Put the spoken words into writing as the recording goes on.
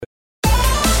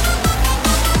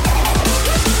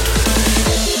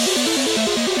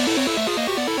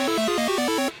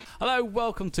Hello,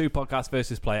 welcome to Podcast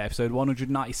vs. Player, episode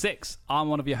 196. I'm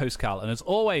one of your hosts, Cal, and as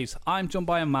always, I'm joined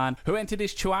by a man who entered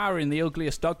his chihuahua in the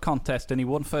ugliest dog contest and he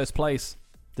won first place.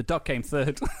 The dog came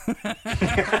third.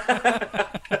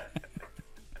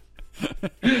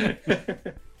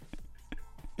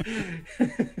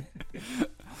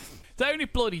 Tony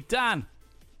bloody Dan.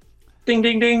 Ding,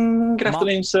 ding, ding. Good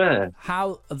afternoon, sir.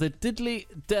 How the diddly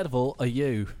devil are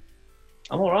you?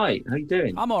 I'm all right. How you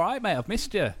doing? I'm all right, mate. I've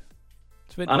missed you.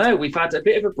 I know. We've had a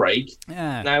bit of a break.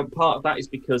 Yeah. Now, part of that is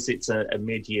because it's a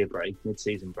mid-year break,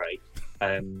 mid-season break.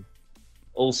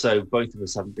 Also, both of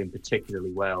us haven't been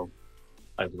particularly well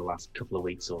over the last couple of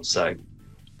weeks or so.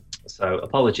 So,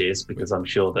 apologies, because I'm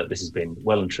sure that this has been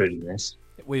well and truly missed.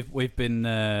 We've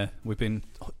been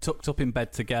tucked up in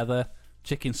bed together,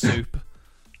 chicken soup.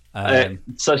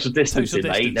 Social distancing,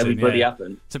 mate. Everybody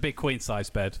happened. It's a big queen size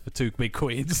bed for two big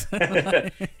queens. Yeah,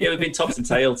 we've been tops and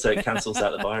tails, so it cancels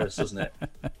out the virus, doesn't it?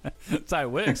 That's how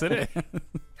it works, isn't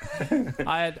it?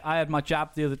 I had my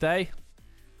jab the other day.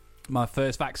 My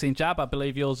first vaccine jab, I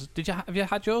believe yours. Have you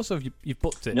had yours, or have you've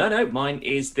booked it? No, mine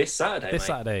is this Saturday. This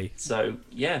Saturday. So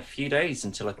yeah, a few days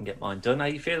until I can get mine done. How are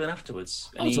you feeling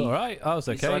afterwards? I was all right. I was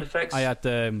okay. Side effects? I had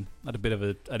a bit of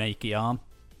an achy arm.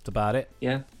 That's about it.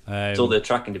 Yeah. It's all the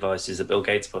tracking devices that Bill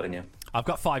Gates put in you. I've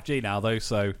got 5G now though,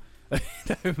 so my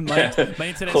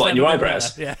internet's caught in your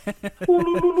eyebrows. Yeah.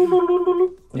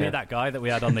 Yeah, that guy that we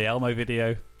had on the Elmo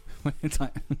video.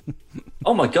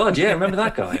 Oh my god, yeah, remember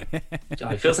that guy?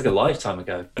 It feels like a lifetime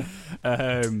ago.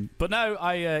 But no,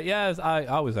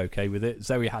 I was okay with it.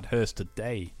 Zoe had hers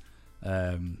today.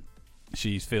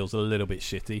 She feels a little bit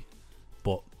shitty,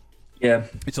 but yeah,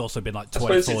 it's also been like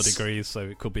 24 degrees, so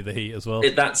it could be the heat as well.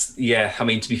 I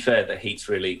mean, to be fair, the heat's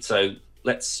really... So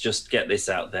let's just get this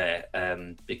out there,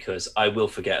 because I will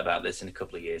forget about this in a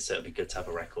couple of years, so it'd be good to have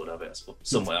a record of it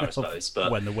somewhere, I suppose.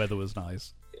 But when the weather was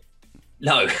nice.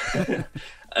 No.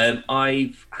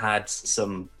 I've had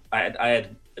I had a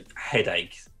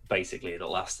headache, basically, that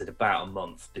lasted about a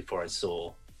month before I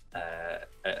saw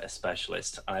a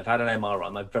specialist. And I've had an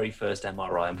MRI, my very first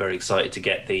MRI. I'm very excited to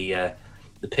get the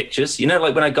pictures. You know,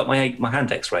 like when I got my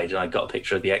hand x-rayed and I got a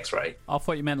picture of the x-ray. I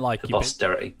thought you meant like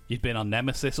you'd been on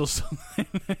Nemesis or something.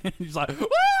 He's like,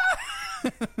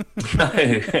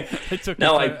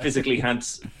 No, I physically had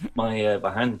my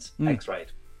hand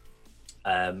x-rayed.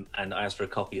 And I asked for a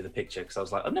copy of the picture because I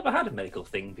was like, I've never had a medical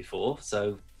thing before,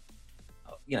 so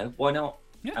why not?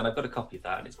 Yeah. And I've got a copy of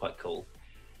that, and it's quite cool.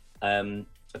 A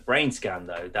brain scan,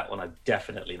 though, that one I've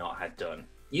definitely not had done.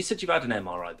 You said you've had an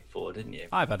MRI before, didn't you?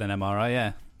 I've had an MRI,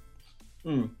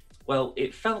 yeah. Well,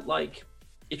 it felt like,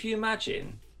 if you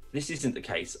imagine, this isn't the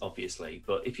case, obviously,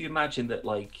 but if you imagine that,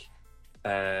 like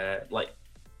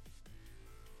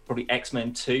probably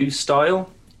X-Men 2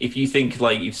 style. If you think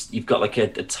like you've got like a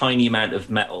tiny amount of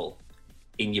metal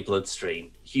in your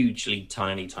bloodstream, hugely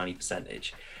tiny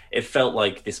percentage, it felt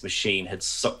like this machine had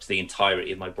sucked the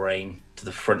entirety of my brain to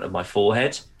the front of my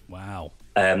forehead. Wow.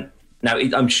 Now,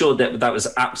 I'm sure that was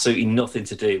absolutely nothing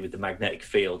to do with the magnetic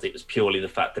field. It was purely the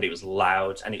fact that it was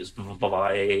loud and it was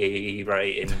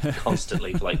vibrating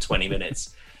constantly for like 20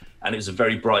 minutes. And it was a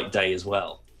very bright day as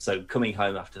well. So coming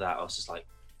home after that, I was just like,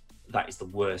 that is the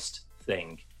worst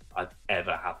thing I've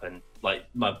ever happened. Like,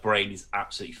 my brain is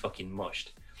absolutely fucking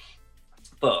mushed.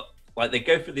 But like, they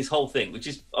go through this whole thing, which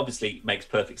is obviously makes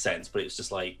perfect sense, but it's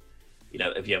just like,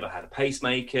 have you ever had a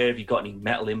pacemaker? Have you got any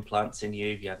metal implants in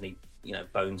you? Have you had any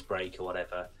bones break or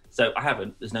whatever? So I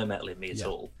haven't. There's no metal in me at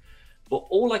all. But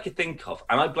all I could think of,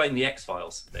 and I blame the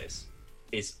X-Files for this,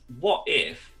 is what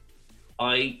if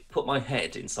I put my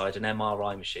head inside an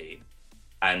MRI machine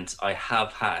and I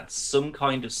have had some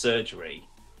kind of surgery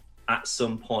at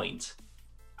some point,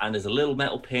 and there's a little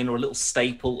metal pin or a little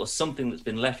staple or something that's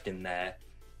been left in there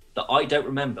that I don't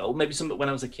remember, or maybe something when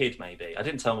I was a kid, maybe. I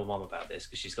didn't tell my mom about this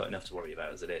because she's got enough to worry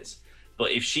about as it is.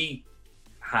 But if she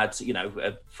had,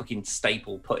 a fucking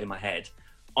staple put in my head,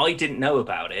 I didn't know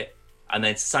about it, and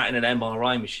then sat in an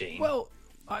MRI machine. Well,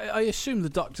 I assume the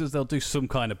doctors, they'll do some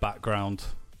kind of background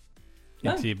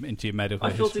into your medical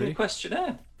history. I filled in a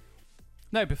questionnaire.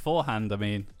 No, beforehand, I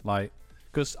mean, like...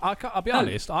 Because I'll be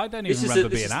honest, I don't even remember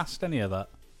being asked any of that.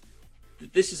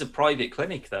 This is a private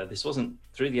clinic, though. This wasn't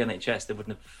through the NHS. They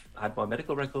wouldn't have had my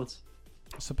medical records.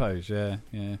 I suppose, yeah.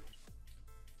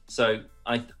 So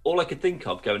all I could think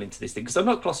of going into this thing, because I'm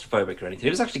not claustrophobic or anything,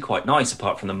 it was actually quite nice,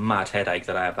 apart from the mad headache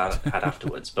that I had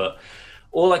afterwards. But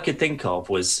all I could think of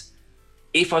was,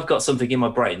 if I've got something in my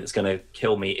brain that's going to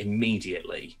kill me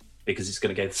immediately, because it's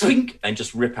going to go thwink and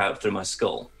just rip out through my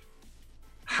skull,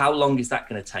 how long is that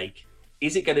going to take?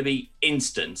 Is it going to be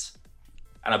instant?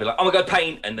 and I'll be like, oh my god,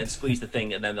 pain, and then squeeze the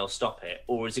thing, and then they'll stop it,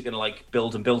 or is it going to like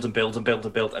build and build and build and build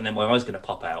and build, and then my eye's going to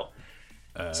pop out?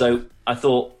 So I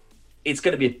thought it's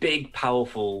going to be a big,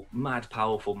 powerful, mad,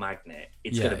 powerful magnet.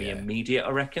 It's going to be immediate, I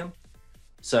reckon.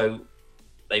 So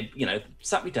they,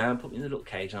 sat me down, put me in the little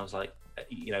cage, and I was like,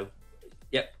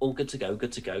 yep, all good to go,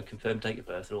 confirm date of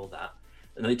birth and all that.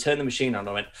 And then they turned the machine on, and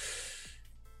I went,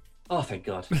 oh, thank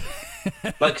God.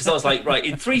 Because I was like, right,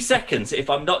 in 3 seconds, if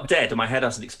I'm not dead and my head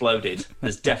hasn't exploded,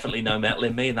 there's definitely no metal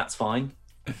in me, and that's fine.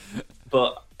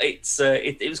 But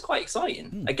it was quite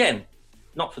exciting. Again,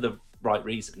 not for the right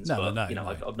reasons, but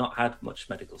I've not had much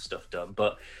medical stuff done.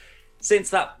 But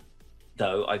since that,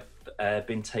 though, I've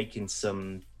been taking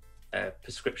some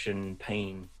prescription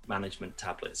pain management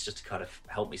tablets just to kind of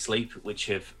help me sleep, which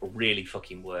have really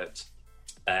fucking worked.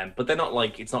 But they're not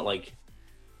like, it's not like,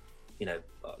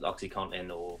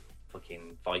 OxyContin or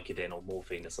fucking Vicodin or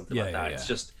morphine or something like that. Yeah. It's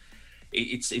just,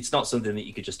 it's not something that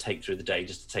you could just take through the day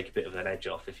just to take a bit of an edge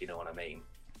off, if you know what I mean.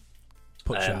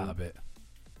 Puts you out a bit.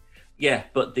 Yeah,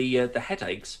 but the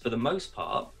headaches, for the most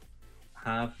part,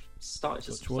 have started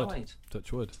to subside.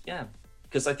 Touch wood. Yeah,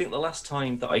 because I think the last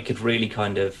time that I could really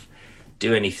kind of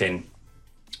do anything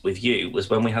with you was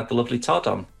when we had the lovely Todd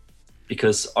on.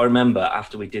 Because I remember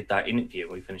after we did that interview,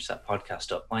 we finished that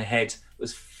podcast up, my head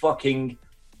was fucking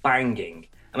banging.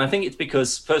 And I think it's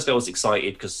because, firstly, I was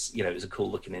excited because, it was a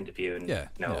cool looking interview and, I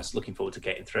was looking forward to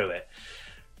getting through it.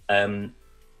 I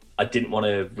didn't want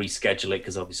to reschedule it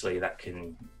because obviously that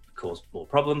can cause more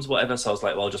problems, whatever. So I was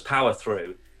like, well, I'll just power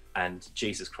through. And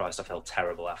Jesus Christ, I felt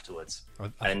terrible afterwards.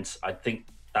 And I think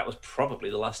that was probably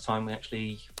the last time we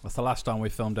actually... That's the last time we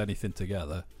filmed anything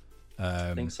together.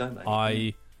 I think so,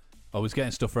 mate. I was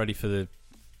getting stuff ready for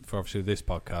obviously this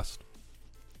podcast,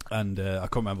 and I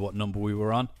can't remember what number we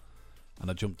were on,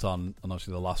 and I jumped on, and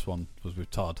obviously the last one was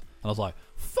with Todd, and I was like,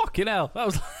 fucking hell, that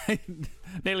was like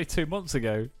nearly 2 months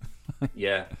ago.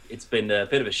 Yeah, it's been a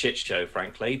bit of a shit show,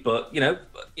 frankly, but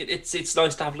it's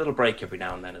nice to have a little break every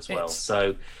now and then as well.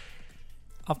 So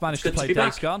I've managed to play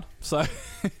Days Gone, so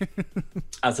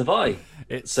as have I.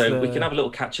 So we can have a little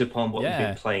catch up on what we've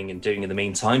been playing and doing in the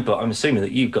meantime. But I'm assuming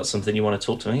that you've got something you want to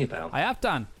talk to me about. I have,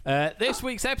 Dan. This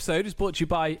week's episode is brought to you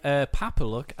by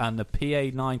Papalook and the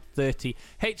PA930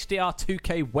 HDR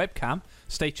 2K webcam.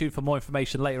 Stay tuned for more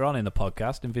information later on in the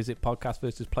podcast, and visit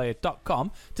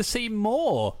podcastversusplayer.com to see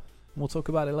more. We'll talk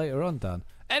about it later on, Dan.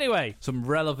 Anyway, some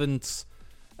relevant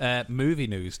movie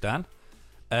news, Dan.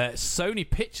 Sony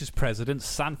Pictures president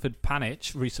Sanford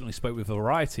Panich recently spoke with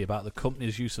Variety about the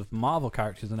company's use of Marvel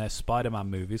characters in their Spider-Man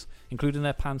movies, including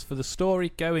their plans for the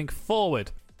story going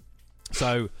forward.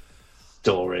 So,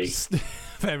 story.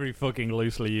 Very fucking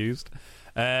loosely used.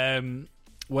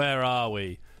 Where are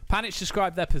we? Panich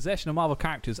described their possession of Marvel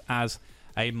characters as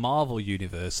a Marvel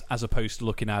universe, as opposed to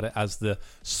looking at it as the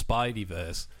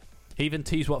Spideyverse. He even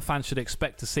teased what fans should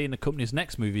expect to see in the company's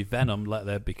next movie, Venom, Let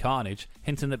There Be Carnage,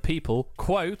 hinting that people,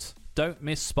 quote, don't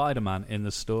miss Spider-Man in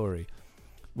the story.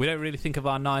 We don't really think of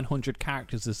our 900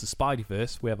 characters as the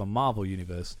Spideyverse. We have a Marvel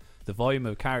universe. The volume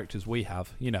of characters we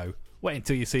have, wait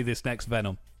until you see this next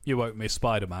Venom. You won't miss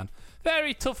Spider-Man.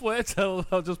 Very tough words, I'll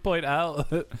just point out.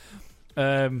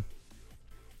 I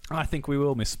think we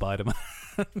will miss Spider-Man.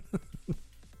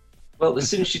 Well, as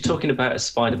soon as you're talking about a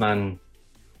Spider-Man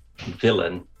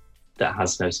villain that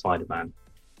has no Spider-Man,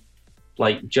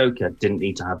 like Joker didn't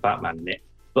need to have Batman in it,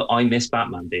 but I miss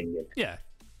Batman being in it. Yeah.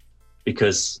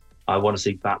 Because I want to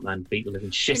see Batman beat the living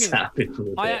shit out of him for a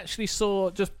bit. I actually saw,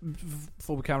 just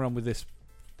before we carry on with this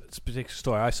particular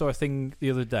story, I saw a thing the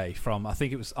other day from, I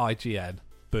think it was IGN.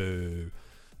 Boo.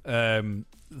 What's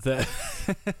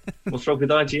wrong with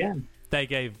IGN? They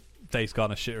gave Days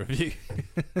Gone a shit review.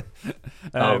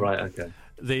 Oh, right, okay.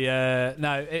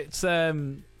 No, it's...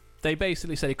 they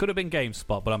basically said it could have been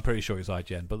GameSpot, but I'm pretty sure it was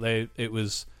IGN. But it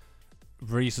was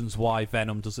reasons why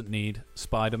Venom doesn't need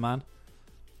Spider-Man,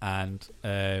 and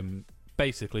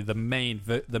basically the main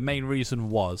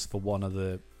reason was for one of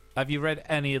the. Have you read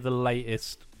any of the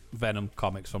latest Venom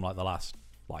comics from like the last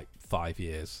 5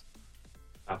 years?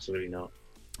 Absolutely not.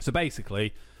 So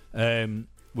basically,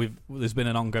 there's been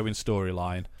an ongoing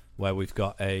storyline where we've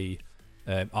got a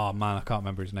oh man, I can't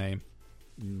remember his name.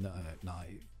 No.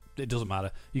 It doesn't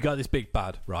matter. You got this big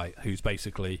bad, right, who's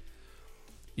basically,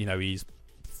 he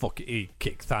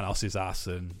kicked Thanos' ass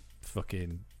and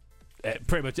fucking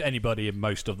pretty much anybody in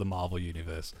most of the Marvel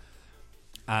universe.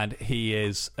 And he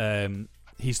is,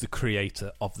 he's the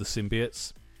creator of the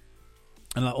symbiotes.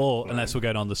 Unless we're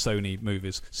going on the Sony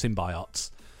movies,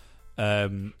 symbiotes.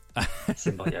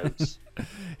 Symbiotes.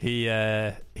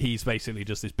 He's basically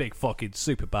just this big fucking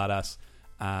super badass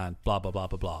and blah, blah, blah,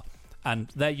 blah, blah.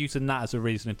 And they're using that as a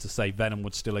reason to say Venom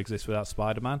would still exist without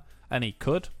Spider-Man, and he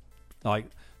could. Like,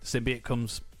 the symbiote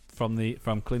comes from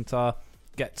Clintar,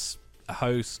 gets a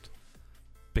host,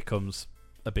 becomes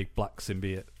a big black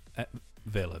symbiote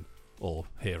villain or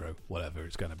hero, whatever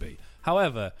it's going to be.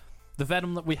 However, the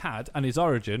Venom that we had and his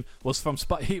origin was from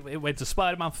it went to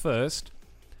Spider-Man first.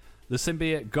 The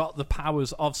symbiote got the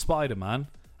powers of Spider-Man,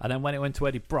 and then when it went to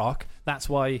Eddie Brock, that's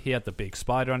why he had the big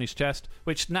spider on his chest,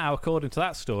 which now, according to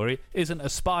that story, isn't a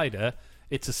spider,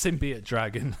 it's a symbiote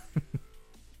dragon.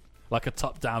 Like a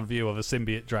top-down view of a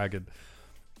symbiote dragon.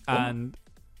 And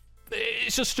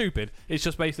it's just stupid. It's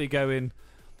just basically going,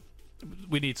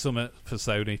 we need something for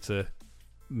Sony to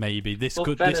maybe... This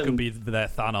could be their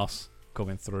Thanos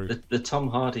coming through. The Tom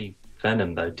Hardy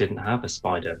Venom, though, didn't have a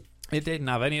spider. It didn't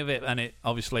have any of it, and it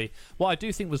obviously... What I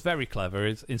do think was very clever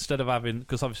is, instead of having...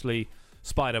 Because obviously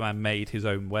Spider-Man made his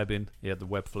own webbing. He had the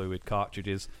web fluid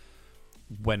cartridges.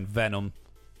 When Venom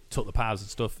took the powers and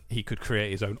stuff, he could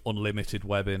create his own unlimited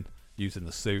webbing using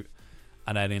the suit.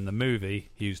 And then in the movie,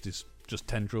 he used his just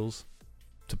tendrils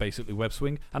to basically web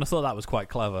swing. And I thought that was quite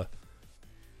clever.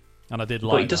 And I did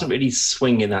like But he doesn't really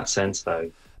swing in that sense,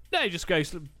 though. No, he just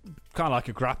goes kind of like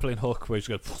a grappling hook where he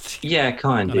just goes... Yeah,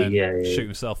 kind of, yeah. Shoot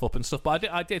himself up and stuff.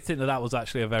 But I did think that was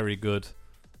actually a very good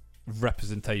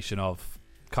representation of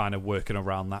kind of working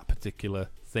around that particular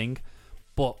thing.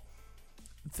 But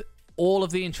all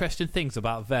of the interesting things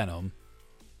about Venom,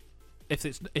 if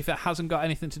it hasn't got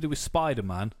anything to do with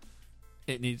Spider-Man,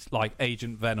 it needs, like,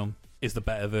 Agent Venom is the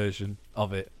better version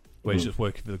of it, where he's just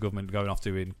working for the government, going off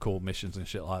doing cool missions and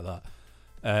shit like that.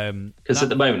 Because at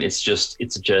the moment it's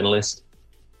a journalist.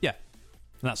 Yeah,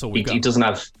 and that's all we got. He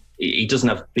doesn't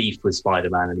have beef with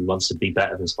Spider-Man, and he wants to be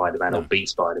better than Spider-Man or beat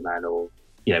Spider-Man, or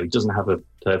he doesn't have a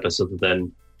purpose other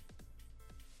than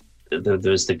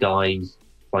there's the guy,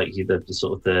 like the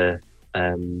sort of the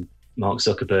Mark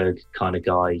Zuckerberg kind of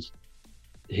guy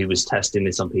who was testing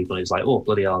this on people. And he was like, oh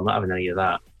bloody hell, I'm not having any of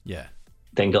that. Yeah.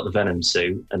 Then got the Venom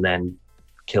suit and then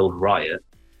killed Riot,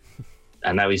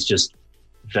 and now he's just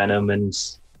Venom and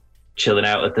chilling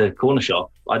out at the corner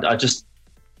shop.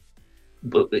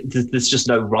 There's just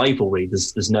no rivalry.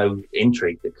 There's no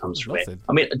intrigue that comes from it.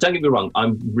 I mean, don't get me wrong.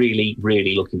 I'm really,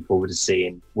 really looking forward to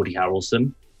seeing Woody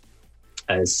Harrelson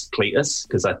as Cletus,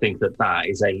 because I think that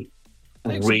is a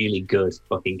really good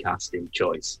fucking casting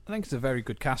choice. I think it's a very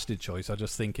good casting choice. I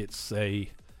just think it's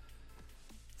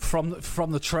from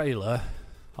the trailer,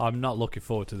 I'm not looking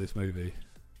forward to this movie.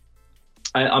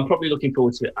 I'm probably looking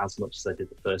forward to it as much as I did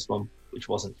the first one, which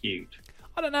wasn't huge.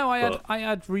 I don't know. I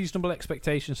had reasonable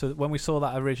expectations. So that when we saw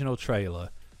that original trailer,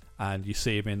 and you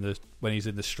see him when he's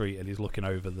in the street and he's looking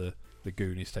over the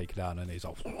goon he's taken down, and he's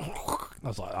like, I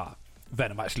was like,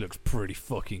 Venom actually looks pretty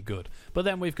fucking good. But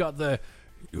then we've got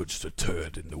you're just a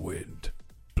turd in the wind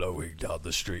blowing down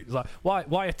the street. It's like,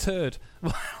 why a turd?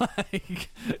 Like,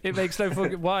 it makes no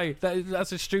fucking... Why?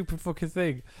 That's a stupid fucking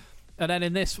thing. And then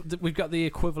in this, we've got the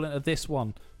equivalent of this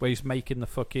one, where he's making the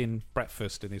fucking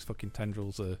breakfast and his fucking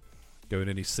tendrils are going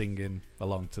and he's singing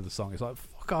along to the song. It's like,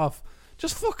 fuck off.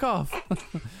 Just fuck off.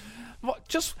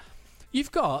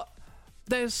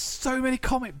 There's so many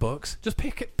comic books. Just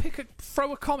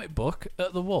throw a comic book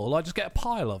at the wall. Just get a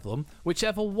pile of them.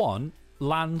 Whichever one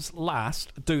lands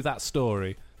last, do that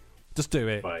story. Just do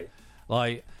it. Right.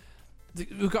 Like,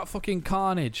 we've got fucking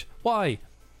Carnage. Why?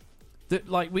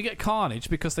 We get Carnage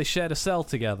because they shared a cell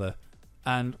together,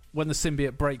 and when the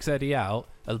symbiote breaks Eddie out,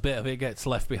 a bit of it gets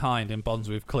left behind and bonds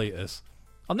with Cletus.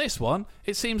 On this one,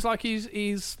 it seems like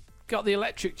he's got the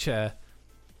electric chair.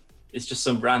 It's just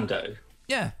some rando.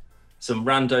 Yeah. Some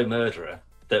rando murderer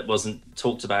that wasn't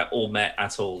talked about or met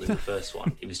at all in the first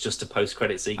one. It was just a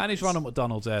post-credit sequence. And his Ronald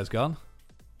McDonald's hair's gone.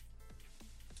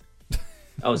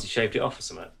 Oh, has he shaved it off or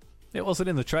something? It wasn't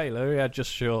in the trailer. He had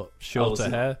just shorter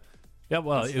hair. Yeah,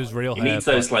 well, it was real hair. He needs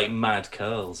those like mad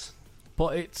curls.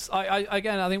 But it's I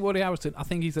think Woody Harrelson. I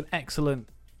think he's an excellent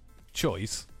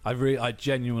choice. I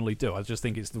genuinely do. I just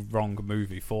think it's the wrong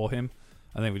movie for him.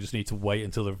 I think we just need to wait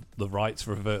until the rights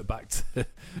revert back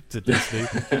to Disney.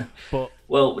 But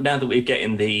well, now that we're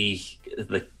getting the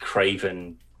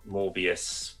Craven,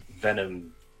 Morbius,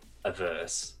 Venom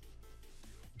averse,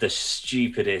 the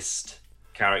stupidest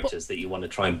characters that you want to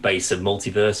try and base a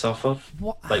multiverse off of,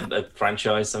 like a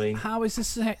franchise. I mean, how is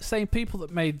this the same people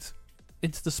that made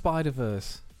Into the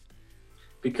Spider-Verse?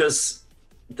 Because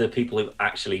the people who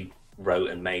actually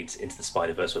wrote and made Into the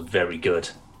Spider-Verse were very good,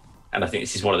 and I think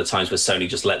this is one of the times where Sony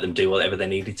just let them do whatever they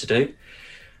needed to do.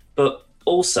 But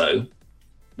also,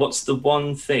 what's the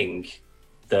one thing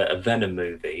that a Venom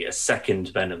movie, a second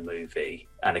Venom movie,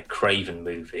 and a Craven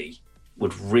movie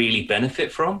would really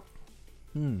benefit from?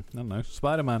 I don't know.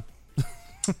 Spider-Man.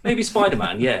 Maybe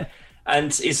Spider-Man, yeah. And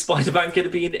is Spider-Man going to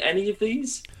be in any of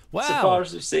these? Well, so far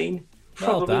as we've seen,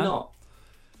 probably not.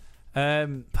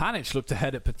 Panich looked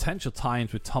ahead at potential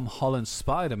tie-ins with Tom Holland's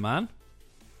Spider-Man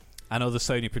and other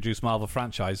Sony-produced Marvel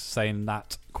franchises, saying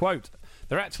that, quote,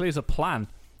 there actually is a plan,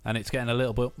 and it's getting a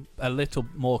little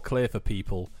more clear for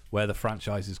people where the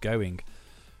franchise is going.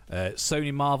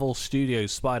 Sony Marvel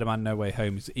Studios' Spider-Man No Way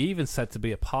Home is even said to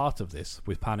be a part of this,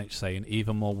 with Panich saying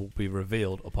even more will be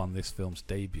revealed upon this film's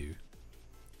debut.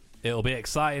 It'll be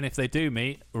exciting if they do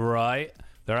meet, right?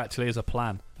 There actually is a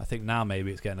plan. I think now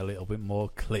maybe it's getting a little bit more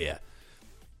clear.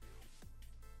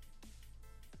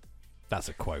 That's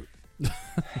a quote.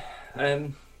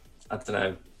 I don't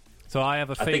know. So I have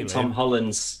a feeling. I think Tom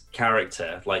Holland's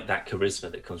character, like that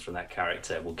charisma that comes from that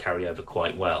character, will carry over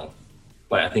quite well.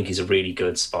 Like, I think he's a really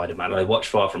good Spider-Man. I watched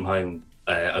Far From Home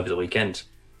over the weekend,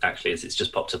 actually, as it's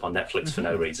just popped up on Netflix for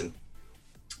no reason.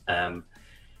 But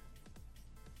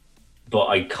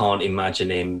I can't imagine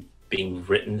him being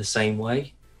written the same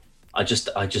way. I just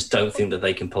don't think that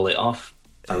they can pull it off.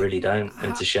 I really don't,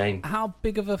 and it's a shame. How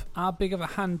big of a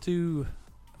hand do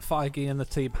Feige and the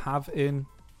team have in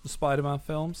the Spider-Man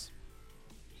films?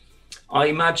 I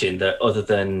imagine that other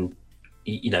than,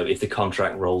 if the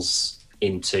contract rolls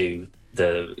into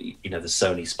the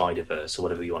Sony Spider-Verse or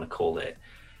whatever you want to call it,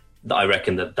 I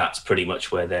reckon that's pretty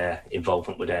much where their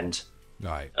involvement would end.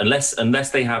 Right.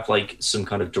 Unless they have like some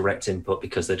kind of direct input,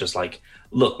 because they're just like,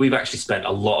 look, we've actually spent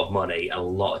a lot of money and a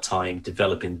lot of time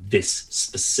developing this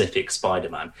specific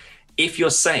Spider-Man. If you're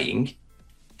saying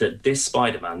that this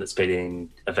Spider-Man that's been in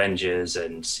Avengers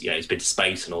and it's been to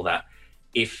space and all that,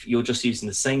 if you're just using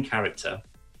the same character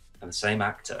and the same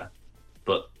actor,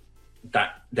 but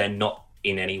that they're not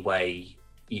in any way,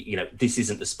 this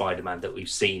isn't the Spider-Man that we've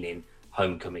seen in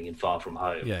Homecoming and Far From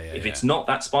Home. If it's not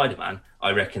that Spider-Man,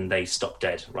 I reckon they stop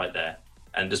dead right there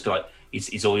and just be like,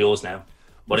 he's all yours now.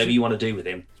 Whatever you want to do with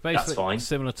him, that's fine.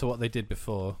 Similar to what they did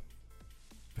before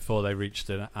they reached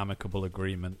an amicable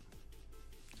agreement.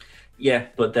 Yeah,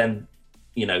 but then,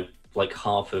 like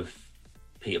half of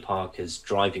Peter Parker's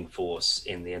driving force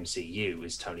in the MCU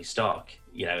is Tony Stark,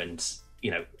 and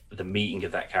the meeting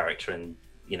of that character and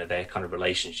their kind of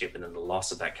relationship, and then the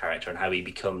loss of that character and how he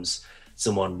becomes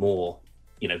someone more,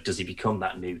 does he become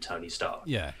that new Tony Stark?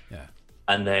 Yeah.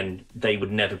 And then they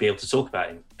would never be able to talk about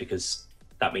him, because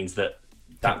that means that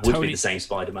would be the same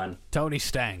Spider-Man. Tony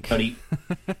Stank.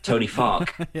 Tony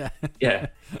Fark. Yeah.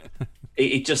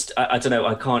 It just, I don't know,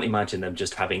 I can't imagine them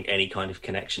just having any kind of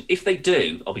connection. If they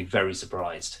do, I'll be very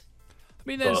surprised.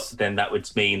 But then that would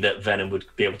mean that Venom would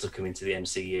be able to come into the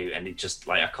MCU, and it just,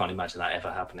 I can't imagine that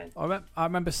ever happening. I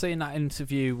remember seeing that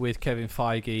interview with Kevin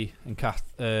Feige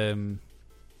and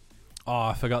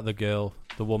I forgot the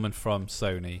woman from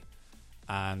Sony,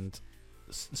 and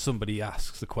somebody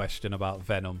asks the question about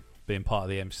Venom being part of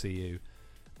the MCU,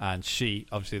 and she,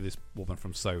 obviously this woman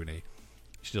from Sony,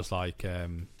 she's just like,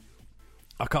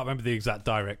 I can't remember the exact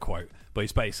direct quote, but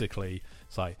it's basically,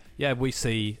 it's like, yeah, we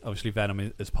see obviously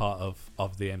Venom as part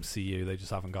of the MCU. They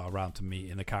just haven't got around to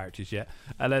meeting the characters yet.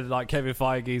 And then like Kevin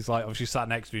Feige's like obviously sat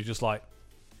next to me, just like.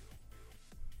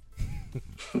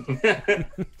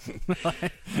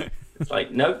 It's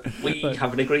like, nope, we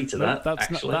haven't agreed to that.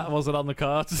 That wasn't on the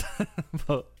cards.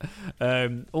 But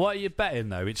what are you betting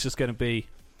though? It's just going to be,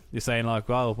 you're saying like,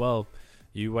 well,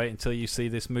 you wait until you see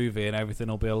this movie and everything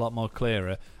will be a lot more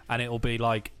clearer, and it'll be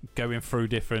like going through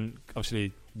different.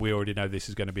 Obviously, we already know this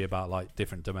is going to be about like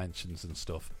different dimensions and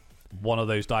stuff. One of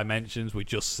those dimensions, we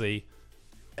just see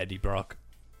Eddie Brock,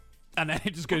 and then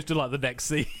it just goes to like the next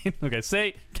scene. Okay,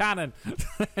 see, canon.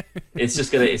 It's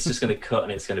just gonna cut,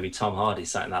 and it's gonna be Tom Hardy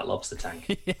sat in that lobster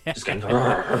tank, just going.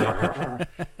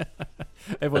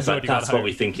 That's what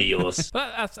we think of yours.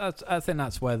 But I think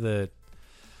that's where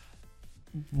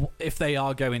if they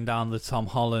are going down the Tom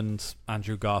Holland,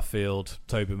 Andrew Garfield,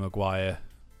 Tobey Maguire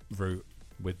route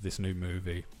with this new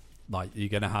movie, like you're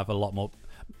going to have a lot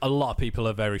of people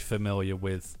are very familiar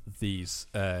with these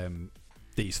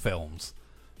films,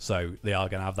 so they are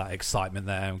going to have that excitement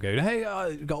there and go, hey,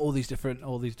 you've got all these different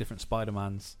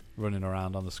Spider-Mans running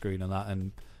around on the screen and that,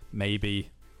 and maybe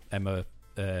Emma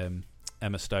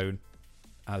Stone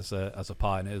as a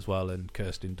part in it as well, and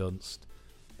Kirsten Dunst.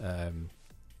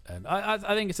 And I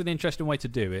think it's an interesting way to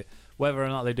do it. Whether or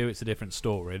not they do it's a different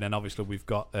story. And then obviously we've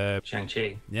got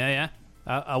Shang-Chi. Yeah.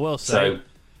 I will say,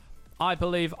 I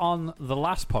believe on the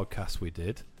last podcast we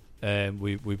did,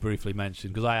 we briefly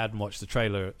mentioned, because I hadn't watched the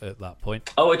trailer at that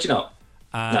point. Oh, did you not?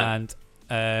 And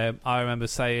no. I remember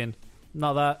saying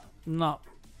not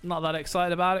that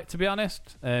excited about it, to be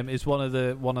honest. It's one of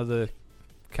the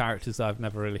characters that I've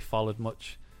never really followed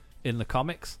much in the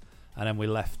comics, and then we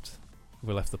left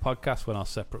we left the podcast, went our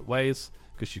separate ways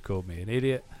because she called me an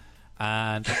idiot,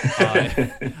 and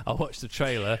I watched the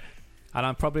trailer, and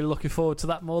I'm probably looking forward to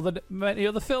that more than any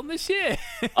other film this year.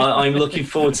 I'm looking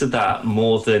forward to that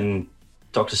more than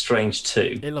Doctor Strange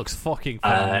 2. It looks fucking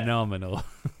phenomenal.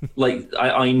 Like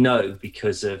I know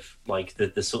because of like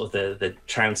the sort of the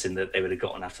trouncing that they would have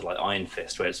gotten after like Iron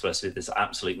Fist, where it's supposed to be this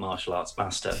absolute martial arts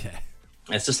master. Yeah.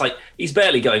 It's just like he's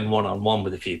barely going one-on-one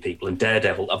with a few people, and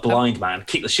Daredevil, a blind man,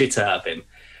 kick the shit out of him.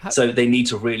 So they need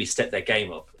to really step their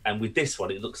game up. And with this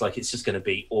one, it looks like it's just going to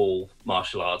be all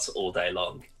martial arts all day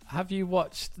long. Have you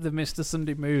watched the Mr.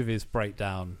 Sunday Movies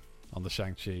breakdown on the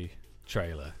Shang-Chi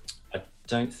trailer? I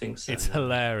don't think so. It's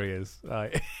hilarious.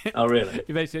 Like, oh, really?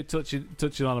 You're basically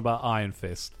touching on about Iron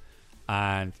Fist,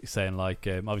 and he's saying like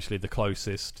obviously the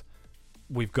closest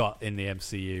we've got in the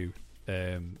MCU,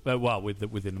 within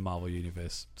the Marvel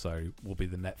universe, so will be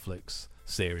the Netflix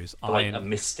series like a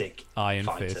mystic Iron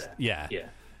fighter. Fist. Yeah.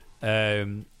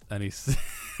 And he's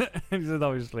he said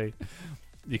obviously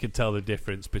you can tell the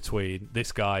difference between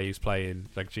this guy who's playing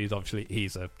like he's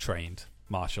a trained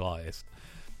martial artist,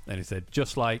 and he said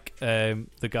just like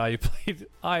the guy who played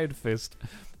Iron Fist,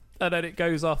 and then it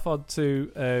goes off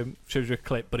onto shows you a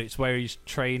clip, but it's where he's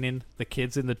training the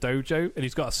kids in the dojo, and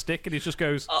he's got a stick, and he just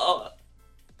goes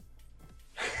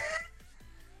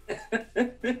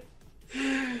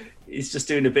he's just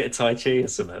doing a bit of Tai Chi or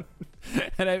something.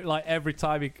 And like every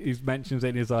time he mentions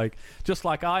it, he's like, just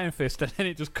like Iron Fist, and then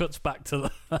it just cuts back to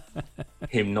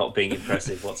him not being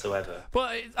impressive whatsoever.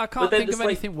 But I can't think of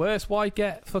anything worse. Why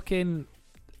get fucking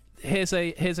here's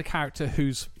a character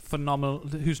who's phenomenal,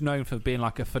 who's known for being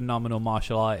like a phenomenal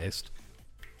martial artist.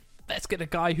 Let's get a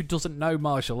guy who doesn't know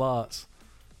martial arts.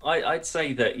 I'd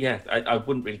say that I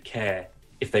wouldn't really care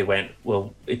if they went,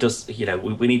 well, it does,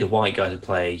 we need a white guy to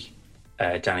play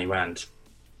Danny Rand.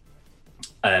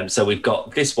 So we've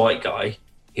got this white guy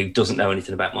who doesn't know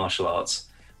anything about martial arts.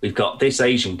 We've got this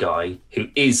Asian guy who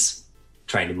is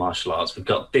trained in martial arts. We've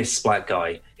got this black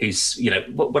guy who's,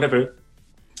 whatever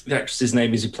the actress's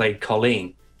name is who played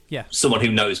Colleen. Yeah. Someone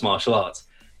who knows martial arts.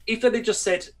 If they just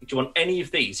said, do you want any of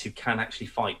these who can actually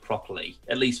fight properly,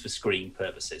 at least for screen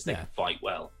purposes, they can fight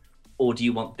well? Or do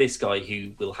you want this guy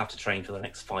who will have to train for the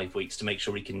next 5 weeks to make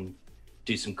sure he can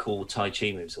do some cool Tai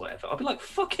Chi moves or whatever? I'd be like,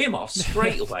 fuck him off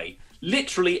straight away.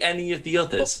 Literally any of the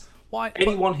others. Why?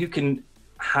 Anyone who can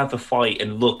have a fight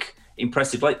and look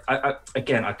impressive. Like, I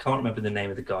can't remember the name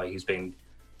of the guy who's been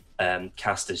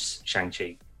cast as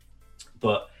Shang-Chi.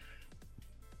 But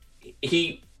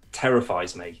he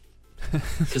terrifies me.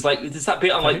 Because, like, there's that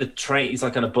bit on, like, the train. He's,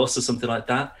 like, on a bus or something like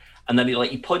that. And then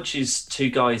he punches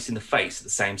two guys in the face at the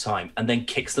same time and then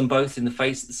kicks them both in the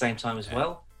face at the same time as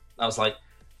well. I was like,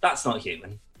 that's not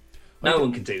human. No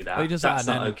one can do that. Well, that's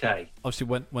not okay. Obviously,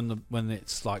 when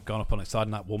it's like gone up on its side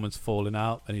and that woman's falling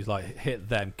out, and he's like hit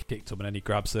them, kicked them, and then he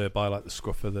grabs her by like the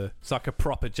scruff of the. It's like a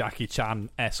proper Jackie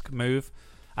Chan-esque move,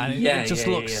 and it just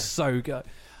looks so good.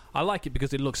 I like it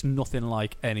because it looks nothing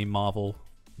like any Marvel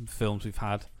films we've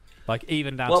had. Like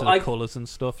even down to the colours and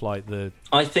stuff. Like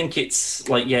I think it's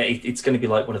like it's going to be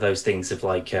like one of those things of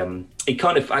like it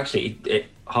kind of actually it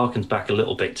harkens back a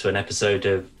little bit to an episode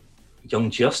of Young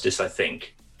Justice. I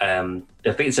think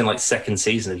it's in like second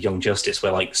season of Young Justice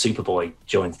where like Superboy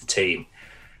joins the team,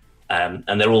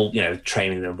 and they're all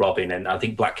training and Robin, and I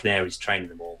think Black Canary's training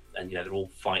them all, and they're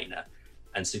all fighting her,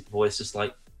 and Superboy's just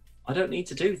like, I don't need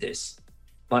to do this.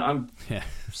 Like, I'm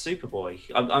Superboy.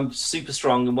 I'm super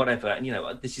strong and whatever. And,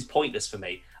 this is pointless for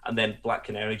me. And then Black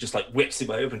Canary just, like, whips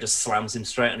him over and just slams him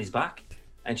straight on his back.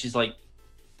 And she's like,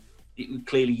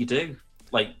 clearly you do.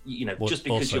 Like, just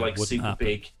because you're, like, super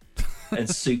big and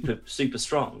super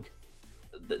strong,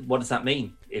 what does that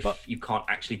mean if you can't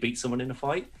actually beat someone in a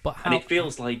fight? And it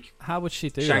feels like... How would she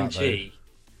do Shang-Chi,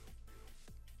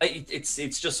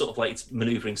 it's just sort of like it's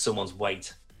manoeuvring someone's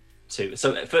weight. So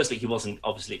firstly, he wasn't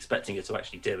obviously expecting her to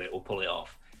actually do it or pull it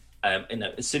off.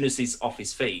 As soon as he's off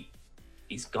his feet,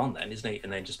 he's gone then, isn't he?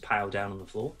 And then just pow down on the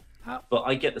floor. But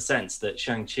I get the sense that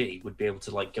Shang-Chi would be able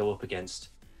to like go up against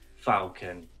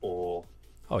Falcon or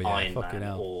Iron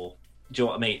Man or... Do you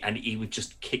know what I mean? And he would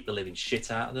just kick the living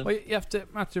shit out of them. Well, you have to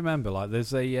remember, like,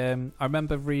 there's a... I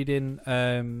remember reading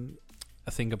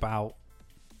a thing about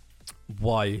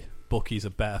why Bucky's a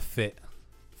better fit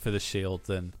for the Shield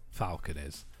than Falcon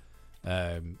is.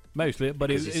 Mostly, but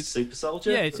he's a super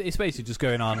soldier. Yeah, it's basically just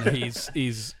going on.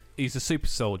 He's a super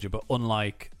soldier, but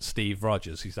unlike Steve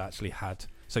Rogers, who's actually had.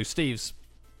 So Steve's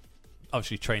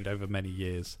obviously trained over many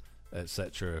years,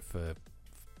 etc., for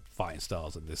fighting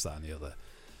styles and this, that, and the other.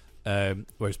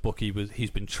 Whereas Bucky he's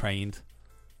been trained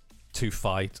to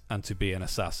fight and to be an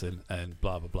assassin and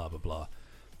blah blah blah blah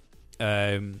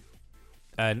blah.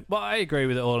 And well, I agree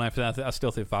with it all and everything. I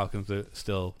still think Falcons are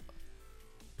still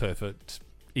perfect.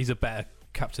 He's a better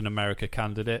Captain America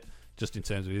candidate, just in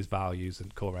terms of his values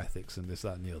and core ethics and this,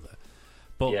 that, and the other.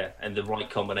 But yeah, and the right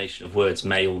combination of words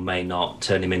may or may not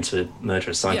turn him into a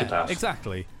murderous psychopath. Yeah,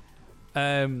 exactly.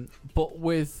 But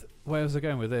with where was I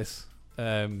going with this?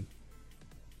 Fighting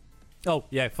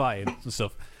and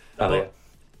stuff. Yeah.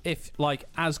 If like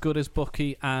as good as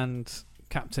Bucky and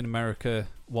Captain America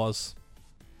was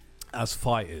as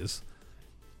fighters,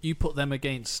 you put them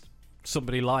against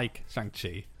somebody like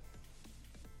Shang-Chi.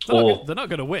 They're not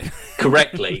going to win.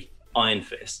 Correctly, Iron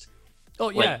Fist.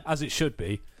 Oh yeah, as it should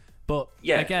be. But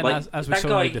yeah, again, like, as we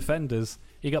saw in the Defenders,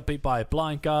 he got beat by a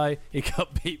blind guy. He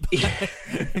got beat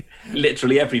by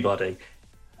literally everybody.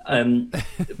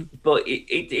 But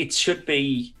it should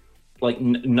be like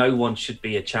no one should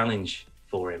be a challenge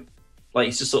for him. Like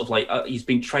he's just sort of like he's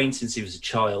been trained since he was a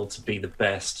child to be the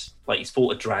best. Like he's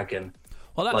fought a dragon.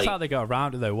 Well, that's how they got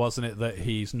around it, though, wasn't it? That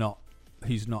he's not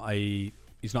in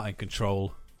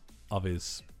control of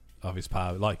his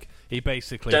power. Like he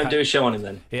basically don't do a show on him.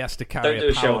 Then he has to carry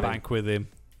a power bank with him.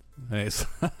 And it's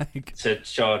like to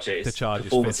charge it. To charge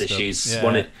performance his issues.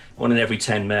 Yeah. One in every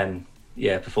 10 men.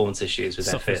 Yeah, performance issues with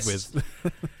their fists.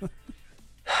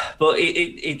 But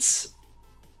it's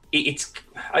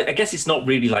I guess it's not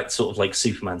really like sort of like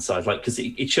Superman side, like because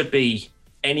it should be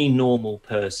any normal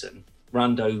person,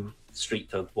 rando, street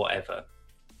thug, whatever,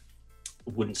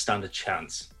 wouldn't stand a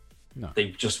chance. No. They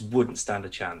just wouldn't stand a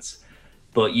chance.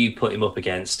 But you put him up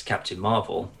against Captain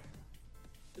Marvel,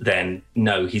 then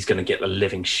no, he's going to get the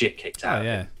living shit kicked out. Oh,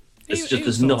 yeah. Of him.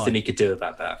 There's nothing he could do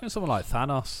about that. Even someone like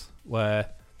Thanos, where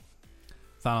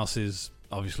Thanos is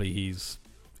obviously he's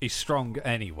strong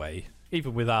anyway,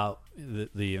 even without the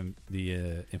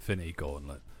Infinity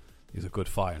Gauntlet. He's a good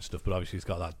fighter and stuff, but obviously he's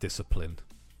got that discipline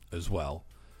as well.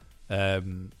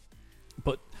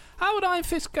 But how would Iron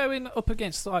Fist go in up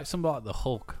against like somebody like the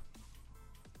Hulk?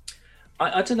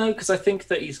 I don't know, because I think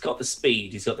that he's got the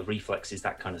speed, he's got the reflexes,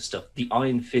 that kind of stuff. The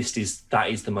Iron Fist is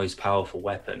the most powerful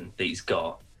weapon that he's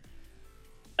got.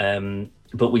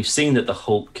 But we've seen that the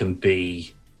Hulk can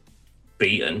be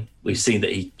beaten. We've seen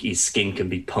that his skin can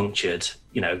be punctured.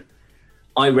 You know,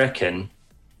 I reckon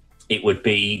it would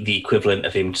be the equivalent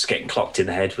of him just getting clocked in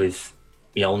the head with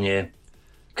Mjolnir,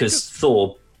 because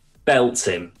Thor belts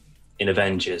him in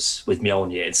Avengers with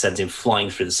Mjolnir and sends him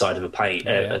flying through the side of a plane,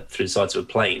 through the sides of a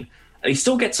plane. And he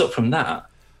still gets up from that.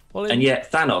 And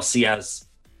yet Thanos, he has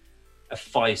a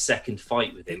 5-second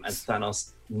fight with him, and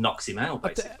Thanos knocks him out,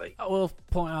 basically. I will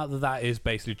point out that is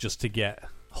basically just to get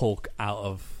Hulk out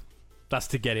of... That's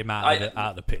to get him out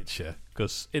of the picture.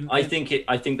 Because I think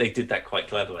they did that quite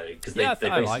cleverly, because they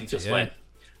basically just went,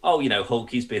 oh, you know, Hulk,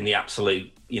 he's been the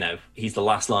absolute, you know, he's the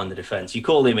last line of defense. You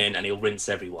call him in and he'll rinse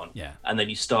everyone. Yeah. And then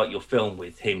you start your film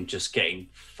with him just getting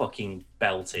fucking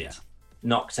belted,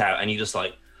 knocked out, and you're just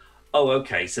like, oh,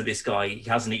 okay, so this guy, he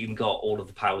hasn't even got all of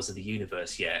the powers of the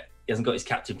universe yet. He hasn't got his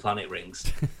Captain Planet rings.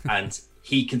 And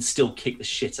he can still kick the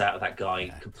shit out of that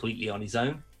guy completely on his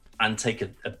own and take a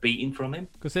beating from him.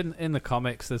 Because in the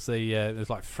comics, there's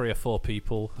like 3 or 4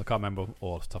 people, I can't remember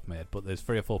all off the top of my head, but there's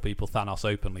 3 or 4 people Thanos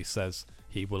openly says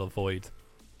he will avoid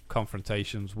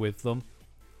confrontations with them.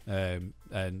 And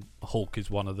Hulk is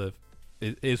one of them,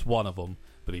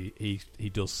 but he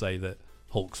does say that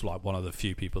Hulk's like one of the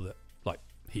few people that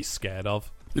he's scared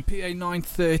of. The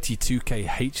PA930 2K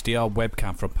HDR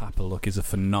webcam from Papalook is a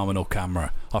phenomenal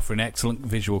camera, offering excellent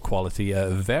visual quality at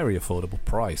a very affordable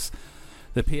price.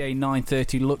 The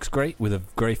PA930 looks great with a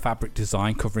grey fabric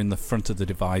design covering the front of the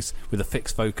device with a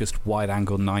fixed focused wide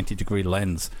angle 90-degree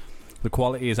lens. The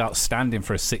quality is outstanding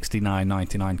for a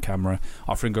 $69.99 camera,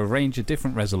 offering a range of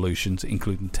different resolutions,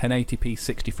 including 1080p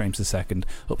 60 frames a second,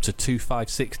 up to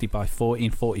 2560 by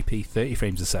 1440p 30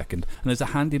 frames a second, and there's a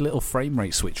handy little frame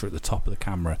rate switcher at the top of the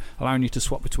camera, allowing you to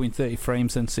swap between 30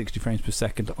 frames and 60 frames per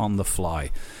second on the fly.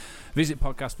 Visit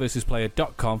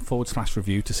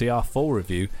podcastversusplayer.com/review to see our full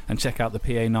review and check out the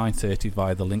PA930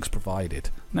 via the links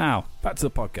provided. Now, back to the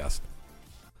podcast.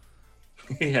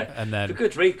 Yeah, and then for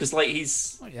good reason, because like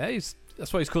he's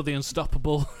that's why he's called the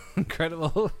Unstoppable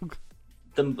Incredible.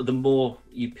 The more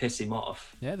you piss him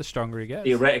off, the stronger he gets.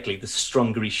 Theoretically, the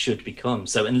stronger he should become.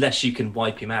 So unless you can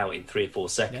wipe him out in 3 or 4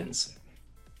 seconds,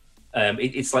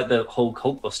 it's like the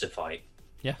Hulkbuster fight.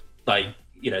 Yeah, like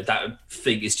you know that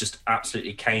thing is just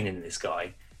absolutely caning this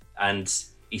guy, and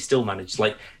he still managed.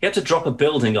 Like he had to drop a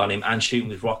building on him and shoot him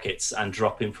with rockets and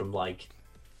drop him from like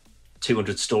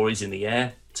 200 stories in the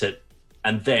air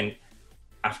and then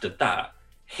after that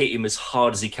hit him as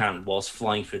hard as he can whilst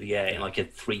flying through the air in like a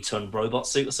 3-ton robot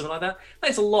suit or something like that.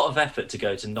 That's a lot of effort to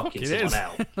go to knocking someone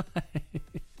out.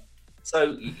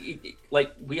 So,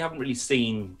 like, we haven't really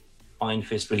seen Iron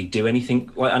Fist really do anything.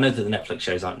 Like, I know that the Netflix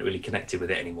shows aren't really connected with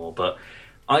it anymore, but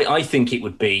I think it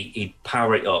would be he'd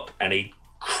power it up and he'd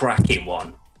crack him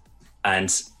one, and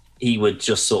he would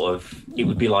just sort of, it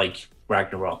would be like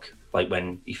Ragnarok, like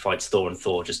when he fights Thor and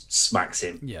Thor just smacks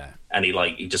him. Yeah. And he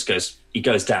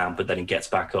goes down, but then he gets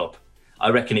back up.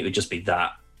 I reckon it would just be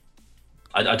that.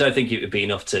 I don't think it would be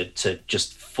enough to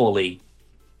just fully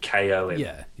KO him.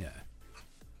 Yeah.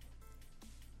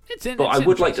 But I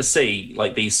would like to see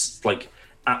like these like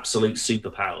absolute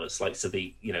superpowers, like so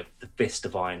the Fist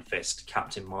of Iron Fist,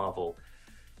 Captain Marvel,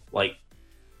 like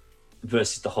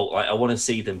versus the Hulk. Like, I want to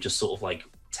see them just sort of like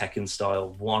Tekken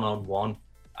style, 1-on-1,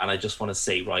 and I just want to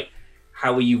see, right,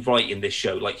 how are you writing this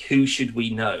show? Like, who should we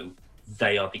know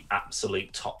they are the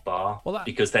absolute top bar?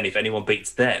 Because then if anyone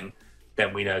beats them,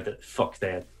 then we know that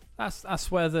that's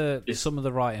where some of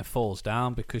the writing falls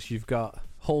down, because you've got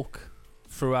Hulk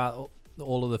throughout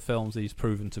all of the films. He's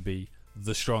proven to be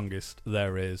the strongest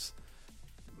there is.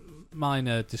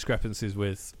 Minor discrepancies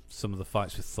with some of the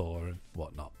fights with Thor and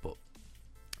whatnot, but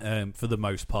for the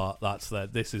most part,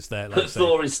 this is their. But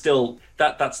Thor is still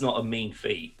that's not a mean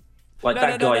feat. Like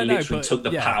that guy literally took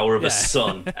the power of a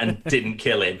sun and didn't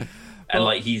kill him, and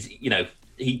like he's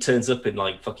he turns up in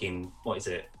like fucking what is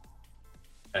it,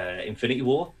 Infinity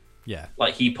War? Yeah,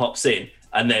 like he pops in,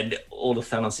 and then all of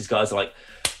Thanos' guys are like,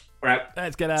 right,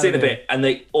 let's get out. See in a bit, and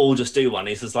they all just do one.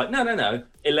 He's just like, no,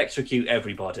 electrocute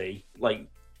everybody. Like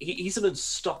he's an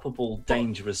unstoppable,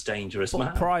 dangerous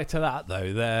man. Prior to that,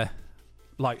 though,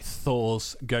 like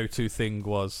Thor's go-to thing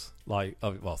was like,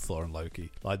 Thor and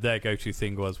Loki, like their go-to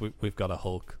thing was we've got a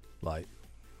Hulk. Like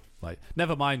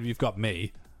never mind, we've got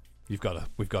me. We've got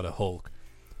a Hulk.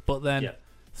 But then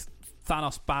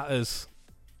Thanos batters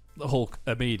the Hulk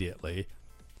immediately.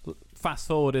 Fast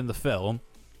forward in the film,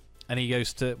 and he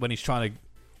goes to when he's trying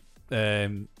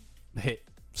to hit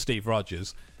Steve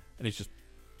Rogers, and he's just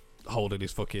holding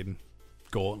his fucking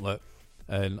gauntlet,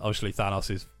 and obviously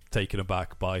Thanos is taken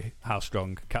aback by how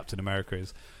strong Captain America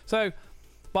is. So,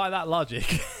 by that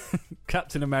logic,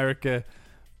 Captain America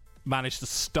managed to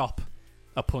stop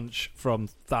a punch from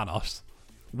Thanos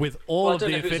with all of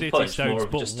the Infinity Stones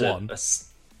but one.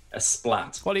 A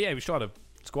splat. Well, yeah, he was trying to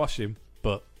squash him,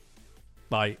 but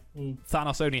like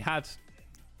Thanos only had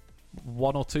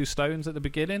 1 or 2 stones at the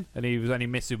beginning, and he was only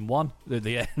missing 1 at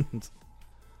the end.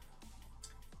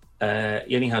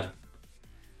 He only had...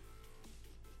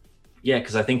 Yeah,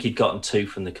 because I think he'd gotten 2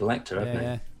 from the Collector, hadn't he?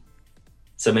 Yeah.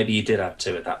 So maybe he did have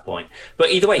 2 at that point.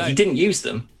 But either way, he didn't use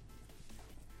them.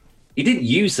 He didn't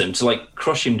use them to like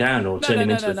crush him down or turn him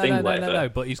into a thing, whatever. No,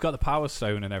 but he's got the Power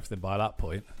Stone and everything by that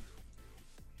point.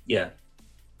 Yeah.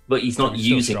 But he's not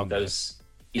using those...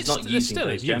 He's not using still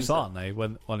those gems, aren't they?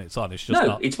 When it's on, it's just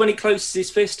not... it's when he closes his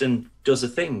fist and does a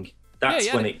thing.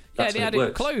 That's when it works. Yeah, he had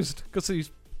it closed because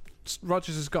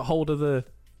Rogers has got hold of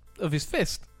his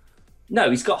fist. No,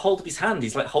 he's got hold of his hand.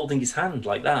 He's like holding his hand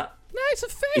like that. No, it's a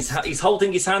fist. He's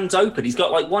holding his hands open. He's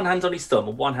got like one hand on his thumb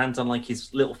and one hand on like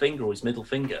his little finger or his middle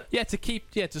finger. Yeah,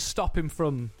 to stop him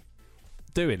from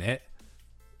doing it.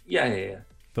 Yeah.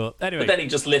 But anyway, then he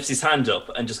just lifts his hand up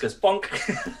and just goes bonk,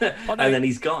 and then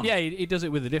he's gone. Yeah, he does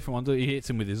it with a different one. He hits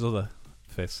him with his other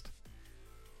fist.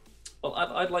 Well,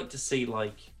 I'd like to see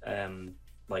like Iron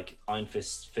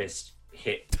Fist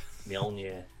hit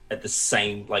Mjolnir at the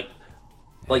same like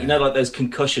like those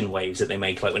concussion waves that they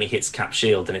make like when he hits Cap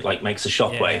Shield and it like makes a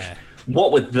shockwave. Yeah.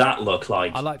 What would that look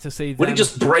like? I'd like to see. Would it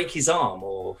just break his arm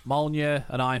or Mjolnir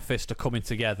and Iron Fist are coming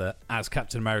together as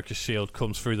Captain America's shield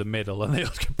comes through the middle and they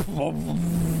just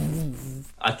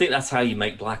I think that's how you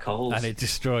make black holes. And it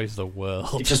destroys the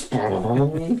world. It just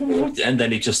and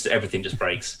then everything just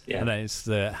breaks. Yeah. And then it's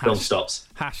the film stops.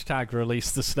 #, release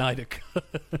the Snyder Cut.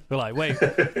 We're like,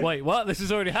 wait, what? This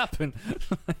has already happened.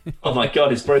 Oh my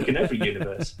god, it's broken every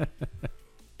universe.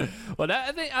 Well,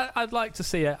 I'd like to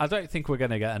see it. I don't think we're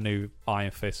going to get a new Iron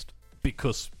Fist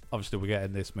because obviously we're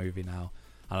getting this movie now,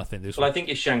 and I think this. Well, I think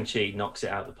if Shang-Chi knocks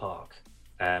it out of the park,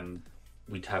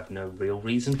 we'd have no real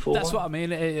reason for. That's what I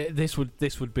mean. This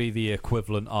would be the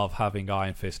equivalent of having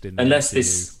Iron Fist in. Unless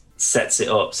this sets it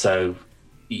up, so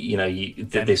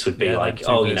this would be like,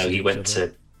 he went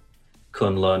to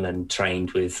Kunlun and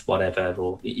trained with whatever,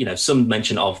 or some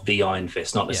mention of the Iron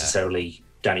Fist, not necessarily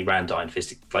Danny Rand Iron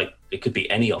Fist. Like it could be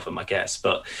any of them, I guess.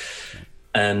 But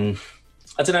I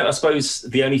don't know. I suppose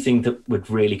the only thing that would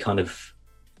really kind of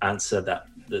answer that,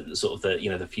 the sort of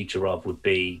the future of would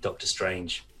be Doctor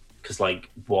Strange, because like,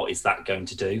 what is that going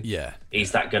to do? Yeah,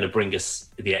 is that going to bring us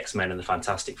the X-Men and the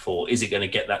Fantastic Four? Is it going to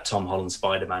get that Tom Holland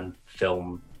Spider-Man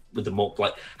film with the more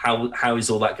like how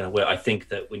is all that going to work? I think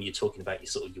that when you're talking about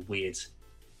your weird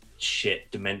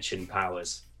shit dimension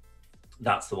powers,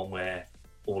 that's the one where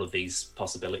all of these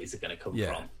possibilities are going to come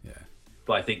from. Yeah.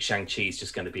 But I think Shang-Chi is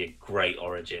just going to be a great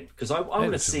origin, because I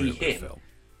want to see him film.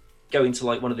 go into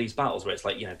like one of these battles where it's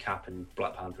like, Cap and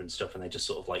Black Panther and stuff, and they're just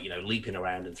sort of like, leaping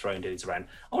around and throwing dudes around.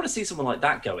 I want to see someone like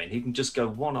that go in. He can just go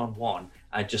one-on-one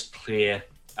and just clear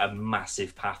a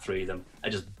massive path through them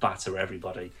and just batter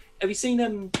everybody. Have you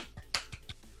seen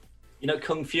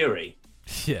Kung Fury?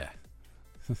 Yeah.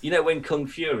 When Kung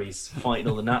Fury's fighting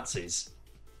all the Nazis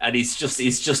and he's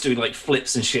just doing like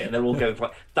flips and shit, and they're all going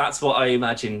like, that's what I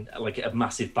imagine like a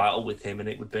massive battle with him, and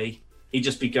it would be. He'd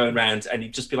just be going around and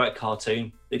he'd just be like a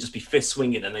cartoon. They'd just be fist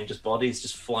swinging and then just bodies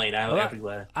just flying out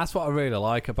everywhere. That's what I really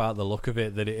like about the look of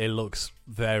it, that it looks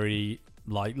very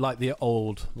like the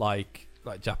old like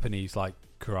Japanese like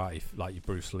karate, like your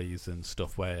Bruce Lee's and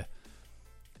stuff, where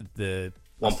the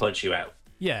one punch you out.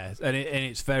 Yeah, and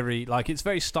it's very it's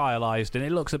very stylized, and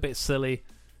it looks a bit silly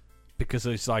because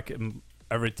it's like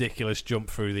a ridiculous jump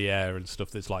through the air and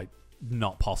stuff that's like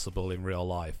not possible in real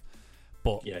life.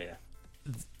 But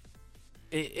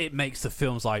it makes the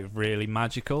films like really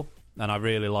magical, and I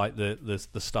really like the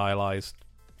stylized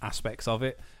aspects of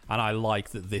it, and I like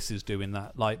that this is doing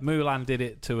that. Like Mulan did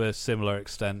it to a similar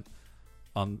extent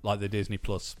on like the Disney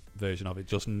Plus version of it,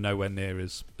 just nowhere near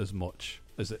as much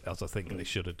as I think they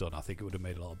should have done. I think it would have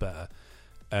made it a lot better.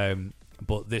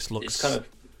 But this looks... It's kind of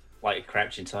like a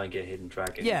Crouching Tiger, Hidden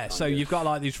Dragon. Yeah, so you've got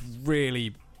like these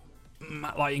really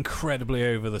like incredibly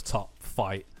over-the-top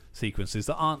fight sequences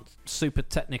that aren't super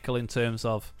technical in terms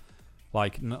of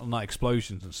like not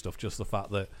explosions and stuff, just the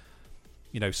fact that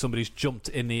somebody's jumped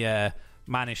in the air,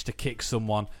 managed to kick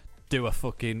someone, do a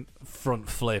fucking front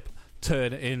flip,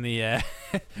 turn it in the air,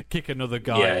 kick another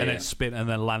guy, and then spin and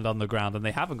then land on the ground, and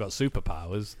they haven't got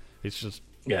superpowers. It's just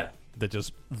they're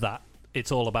just that.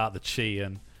 It's all about the chi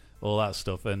and all that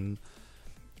stuff, and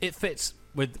it fits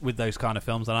with those kind of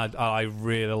films. And I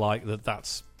really like that.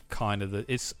 That's kind of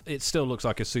it still looks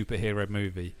like a superhero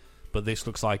movie, but this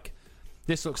looks like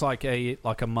an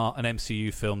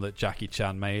MCU film that Jackie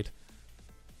Chan made,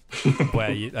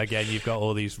 where you've got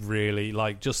all these really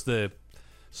like just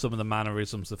some of the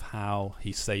mannerisms of how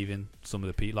he's saving some of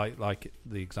the people, like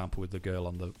the example with the girl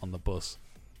on the bus,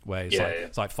 where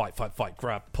it's like fight,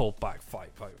 grab, pull back, fight,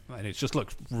 and it just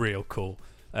looks real cool.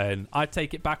 And I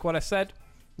take it back what I said.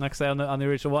 Like I say on the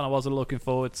original one, I wasn't looking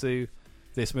forward to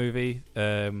this movie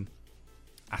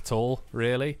at all,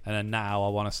 really. And then now I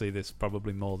want to see this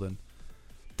definitely more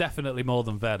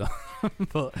than Venom.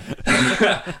 But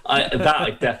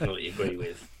I definitely agree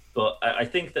with. But I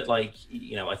think that I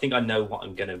think I know what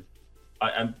I'm going to...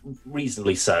 I'm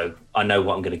reasonably so. I know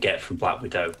what I'm going to get from Black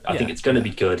Widow. I think it's going to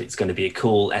be good. It's going to be a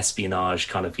cool espionage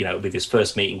kind of, it'll be this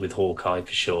first meeting with Hawkeye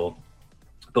for sure.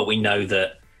 But we know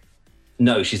that,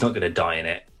 no, she's not going to die in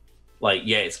it. Like,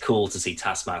 it's cool to see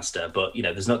Taskmaster, but,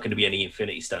 there's not going to be any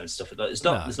Infinity Stone stuff. There's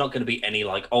not going to be any,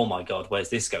 like, oh my God, where's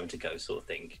this going to go sort of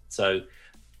thing. So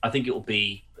I think it will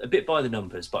be a bit by the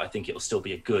numbers, but I think it will still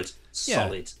be a good,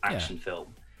 solid action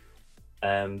film.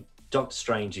 Doctor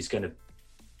Strange is going to...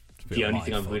 The only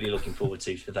thing I'm really looking forward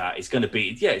to for that is going to be...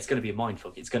 it's going to be a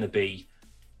mindfuck. It's going to be,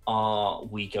 are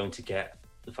we going to get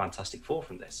the Fantastic Four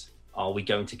from this? Are we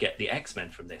going to get the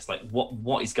X-Men from this? Like,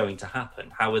 what is going to happen?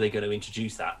 How are they going to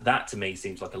introduce that? That, to me,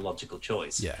 seems like a logical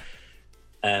choice. Yeah.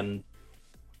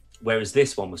 Whereas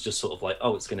this one was just sort of like,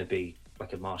 it's going to be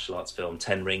like a martial arts film,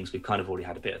 10 Rings. We've kind of already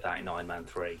had a bit of that in Iron Man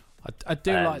 3. I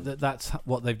do like that that's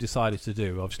what they've decided to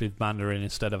do. Obviously, Mandarin,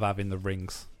 instead of having the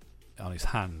rings on his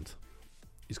hand,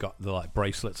 he's got the like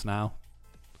bracelets now.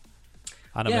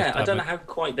 And I don't know how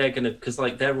quite they're going to... Because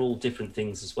like they're all different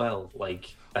things as well.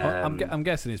 Like... I'm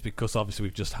guessing it's because obviously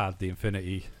we've just had the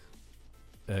Infinity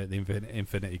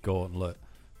Gauntlet,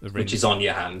 which is on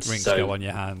your hands. Rings go on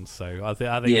your hands, so I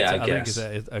think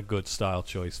it's a good style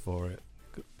choice for it.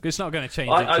 It's not going to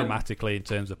change it dramatically in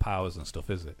terms of powers and stuff,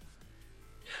 is it?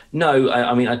 No,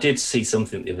 I mean I did see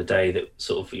something the other day that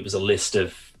sort of it was a list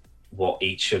of what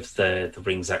each of the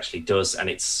rings actually does, and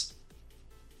it's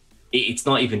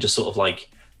not even just sort of like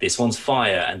this one's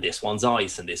fire and this one's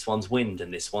ice and this one's wind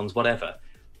and this one's whatever.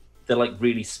 They're like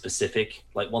really specific.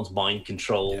 Like one's mind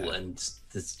control, and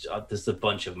there's a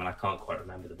bunch of them, and I can't quite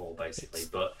remember them all basically.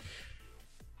 But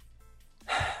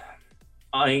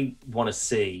I want to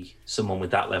see someone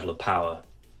with that level of power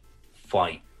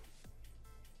fight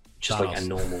just like a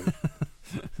normal.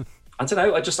 I don't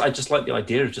know. I just like the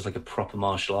idea of just like a proper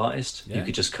martial artist who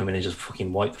could just come in and just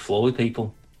fucking wipe the floor with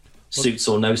people. Suits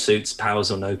or no suits,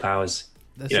 powers or no powers.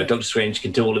 Doctor Strange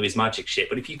can do all of his magic shit,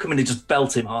 but if you come in and just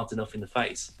belt him hard enough in the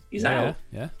face, he's out.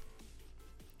 Yeah.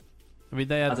 I mean,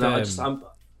 they had.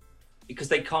 because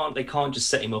they can't just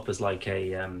set him up as like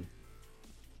a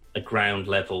ground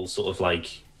level sort of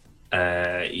like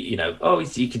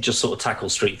he could just sort of tackle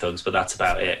street thugs, but that's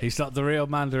about it. He's not the real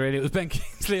Mandarin. It was Ben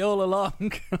Kingsley all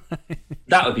along.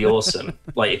 That would be awesome.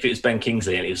 Like if it was Ben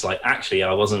Kingsley and it was like, actually,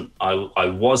 I wasn't. I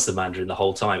was the Mandarin the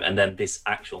whole time, and then this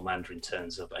actual Mandarin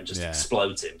turns up and just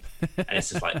explodes him, and it's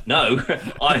just like, no,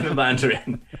 I'm the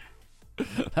Mandarin.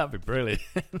 That'd be brilliant.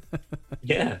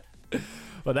 Yeah.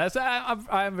 Well,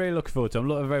 I am really looking forward to.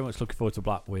 I'm very much looking forward to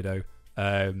Black Widow.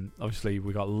 Obviously,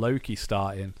 we got Loki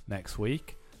starting next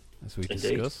week, as we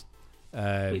discussed.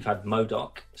 We've had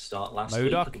MODOK start last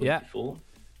week. MODOK, yeah. Before.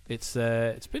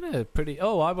 It's been a pretty.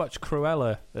 Oh, I watched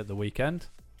Cruella at the weekend.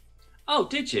 Oh,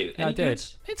 did you? I did. Good?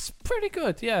 It's pretty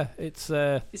good. Yeah, it's.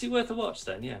 Is it worth a watch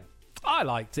then? Yeah. I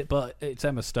liked it, but it's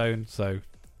Emma Stone, so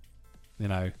you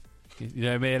know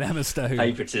me and Emma Stone.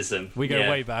 Favoritism. We go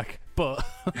way back, but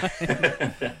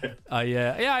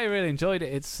I really enjoyed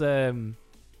it. It's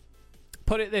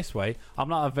put it this way,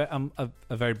 I'm a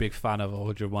very big fan of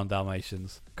 101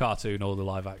 Dalmatians cartoon, all the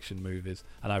live action movies,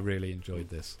 and I really enjoyed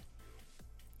this.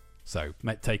 So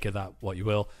take of that what you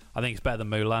will. I think it's better than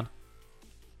Mulan.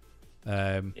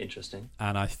 Interesting.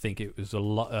 And I think it was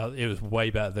it was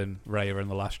way better than Raya and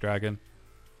the Last Dragon.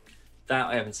 That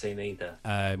I haven't seen either.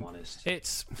 If I'm honest.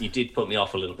 You did put me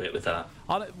off a little bit with that.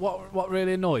 What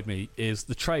really annoyed me is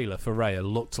the trailer for Raya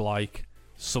looked like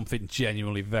something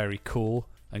genuinely very cool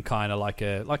and kind of like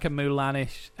a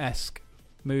Mulan-esque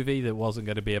movie that wasn't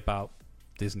going to be about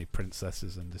Disney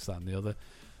princesses and this, that, and the other.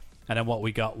 And then what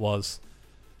we got was,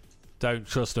 don't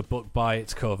trust a book by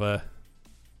its cover.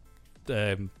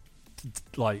 Don't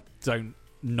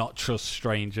not trust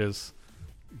strangers.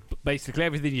 Basically,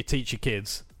 everything you teach your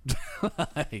kids.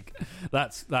 Like,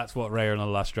 that's what Raya and the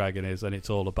Last Dragon is, and it's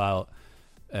all about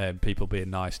people being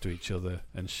nice to each other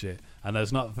and shit. And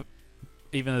there's not,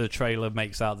 even though the trailer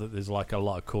makes out that there's like a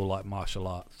lot of cool like martial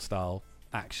art style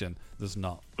action, there's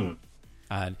not.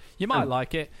 And you might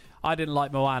like it. I didn't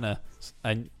like Moana,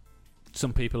 and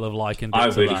some people have likened it I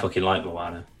to really that. fucking like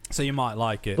Moana. So you might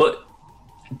like it. But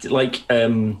like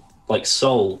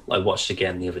Soul, I watched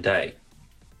again the other day.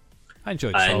 I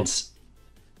enjoyed Soul. And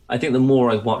I think the more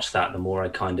I watch that, the more I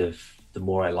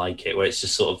like it. Where it's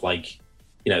just sort of like,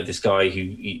 this guy who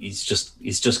he's just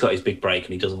got his big break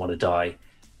and he doesn't want to die,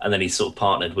 and then he's sort of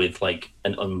partnered with like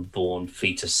an unborn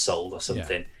fetus soul or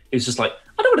something. He's just like,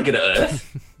 I don't want to get to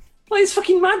Earth. Like, it's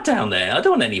fucking mad down there. I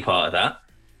don't want any part of that.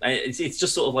 It's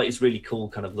just sort of like, it's really cool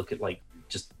kind of look at like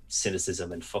just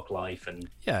cynicism and fuck life. And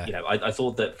I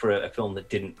thought that for a film that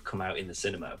didn't come out in the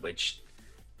cinema, which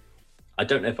I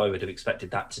don't know if I would have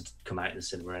expected that to come out in the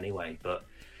cinema anyway, but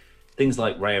things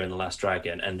like Raya and the Last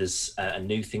Dragon, and there's a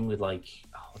new thing with like,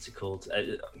 what's it called?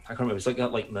 I can't remember. It's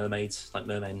like mermaids, like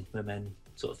mermen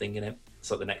sort of thing in it. It's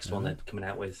like the next one they're coming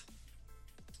out with.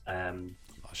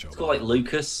 It's called like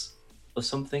Lucas or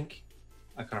something.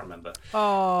 I can't remember.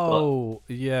 Oh,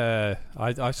 yeah.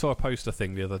 I saw a poster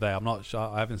thing the other day. I'm not sure.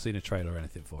 I haven't seen a trailer or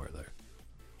anything for it though.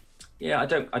 Yeah,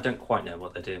 I don't quite know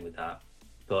what they're doing with that,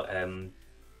 but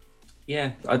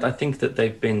I think that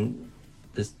they've been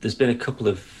there's been a couple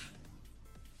of,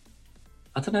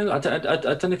 I don't know. I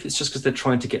don't know if it's just because they're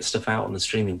trying to get stuff out on the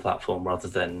streaming platform rather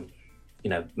than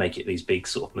make it these big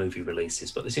sort of movie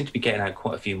releases, but they seem to be getting out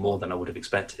quite a few more than I would have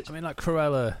expected. I mean, like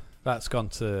Cruella, that's gone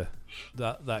to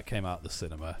that came out the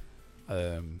cinema.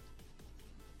 Then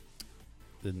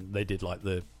they did like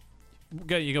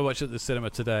you can watch it at the cinema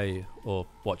today or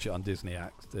watch it on Disney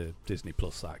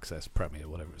Plus Access Premiere,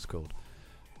 whatever it's called.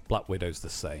 Black Widow's the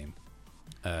same.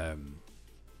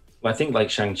 Well, I think like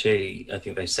Shang-Chi, I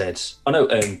think they said,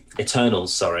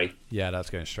 Eternals, sorry. Yeah, that's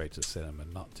going straight to cinema,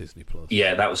 not Disney Plus.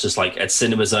 Yeah, that was just like at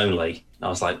cinemas only. I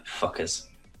was like, fuckers.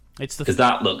 Because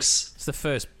that looks... It's the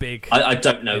first big I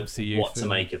don't know MCU what film to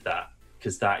make of that,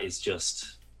 because that is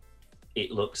just... It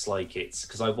looks like it's...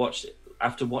 Because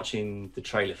after watching the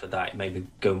trailer for that, it made me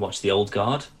go and watch The Old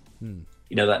Guard. You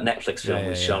know, that Netflix film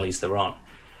with Charlize Theron.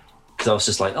 Because I was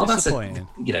just like, that's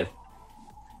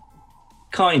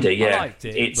kinda, yeah. I liked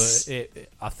it,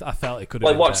 but I felt it could have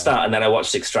been I watched better. that, and then I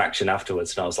watched Extraction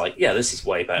afterwards, and I was like, yeah, this is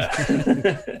way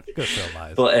better. Good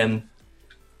film, but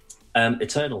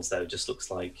Eternals, though, just looks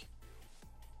like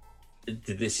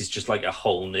this is just like a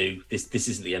whole new... This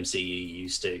isn't the MCU you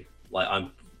used to. Like,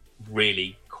 I'm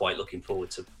really quite looking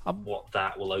forward to what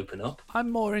that will open up. I'm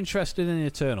more interested in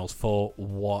Eternals for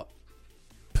what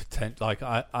potential... Like,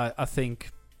 I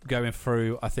think going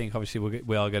through... I think, obviously,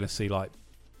 we are going to see, like,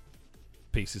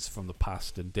 pieces from the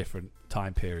past and different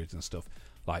time periods and stuff.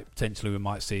 Like potentially we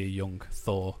might see a young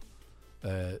Thor,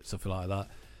 something like that.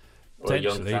 Or a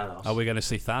young Potentially. Thanos. Are we going to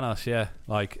see Thanos? Yeah.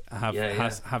 Like,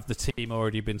 have the team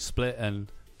already been split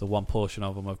and the one portion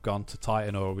of them have gone to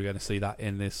Titan, or are we going to see that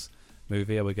in this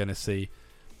movie? Are we going to see?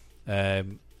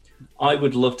 I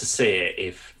would love to see it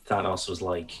if Thanos was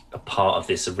like a part of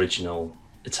this original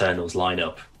Eternals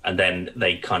lineup, and then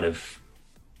they kind of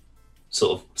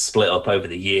sort of split up over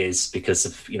the years because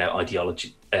of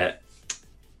ideology,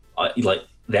 like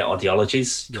their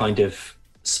ideologies kind of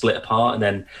split apart,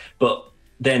 and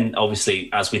then obviously,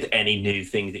 as with any new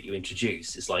thing that you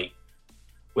introduce, it's like,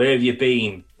 where have you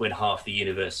been when half the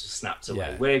universe was snapped away?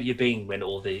 Yeah. Where have you been when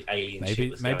all the alien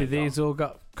shit was maybe going these on? all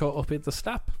got caught up in the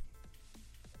snap.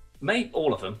 Maybe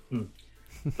all of them,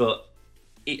 but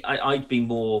I'd be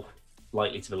more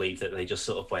likely to believe that they just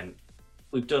sort of went,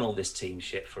 we've done all this team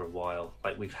shit for a while,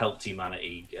 like we've helped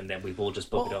humanity, and then we've all just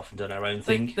buggered off and done our own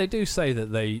thing. They do say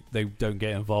that they don't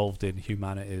get involved in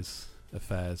humanity's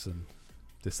affairs and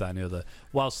this, that, and the other.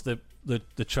 Whilst the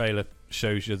trailer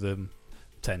shows you them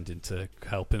tending to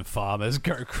helping farmers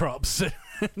grow crops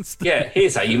and stuff. Yeah,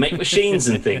 here's how you make machines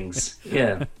and things.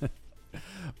 Yeah.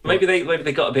 Maybe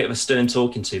they got a bit of a stern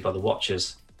talking to by the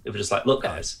Watchers. They were just like, look,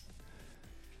 guys,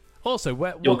 Also,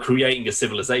 you're creating a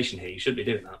civilization here. You shouldn't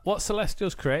be doing that. what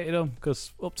Celestials created them?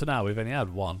 Because up to now we've only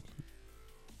had one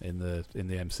in the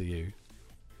MCU.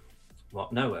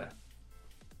 What? Nowhere.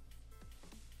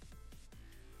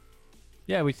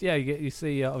 Yeah, you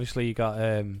see, obviously you got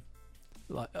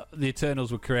the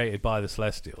Eternals were created by the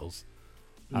Celestials,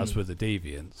 as were the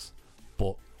Deviants,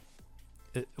 but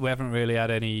we haven't really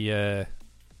had any.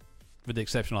 With the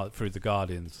exception, like through the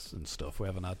Guardians and stuff, we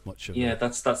haven't had much of. Yeah,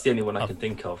 that's the only one I can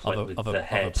think of. Like with the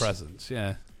head. Of a presence.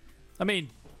 Yeah, I mean,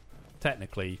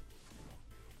 technically,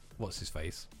 what's his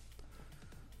face?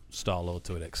 Star-Lord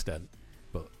to an extent,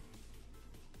 but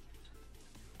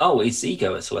Oh, is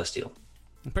Ego a Celestial?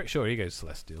 I'm pretty sure he goes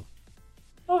Celestial.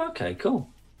 Oh, okay, cool.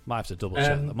 Might have to double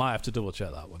check. Might have to double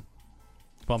check that one,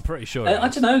 but I'm pretty sure. I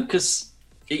don't know, because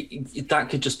that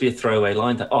could just be a throwaway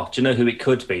line. Do you know who it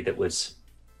could be that was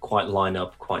quite line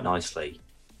up quite nicely?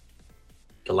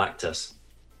 Galactus.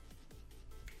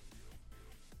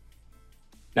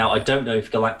 Now, I don't know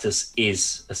if Galactus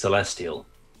is a Celestial,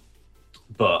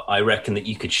 but I reckon that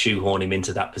you could shoehorn him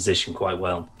into that position quite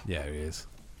well. Yeah, he is.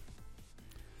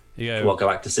 What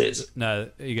Galactus is. No,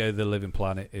 you go. The living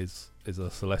planet is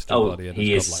a celestial body, and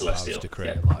he it's is got like powers celestial, to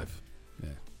create yeah. life. Yeah.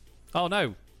 Oh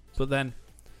no, but then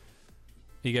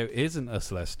Ego isn't a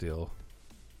celestial.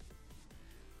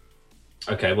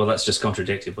 Okay, well, that's just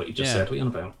contradicted what you just said. What are you on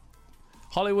about?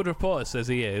 Hollywood Reporter says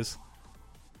he is.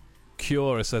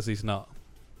 Cura says he's not.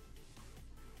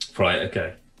 Right.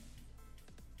 Okay.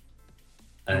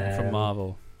 From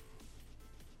Marvel.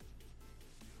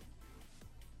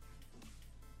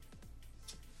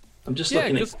 I'm just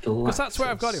looking at Galactus. Because that's where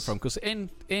I've got it from. Because in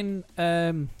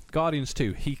Guardians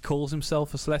 2, he calls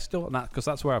himself a Celestial, and because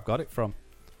that's where I've got it from.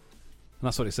 And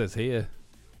that's what it says here.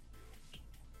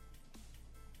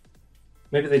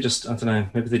 Maybe they just, I don't know,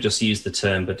 maybe they just used the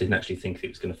term but didn't actually think it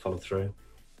was going to follow through.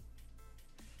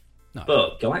 No.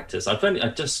 But Galactus,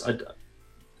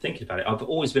 thinking about it, I've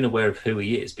always been aware of who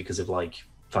he is because of like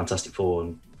Fantastic Four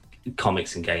and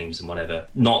comics and games and whatever,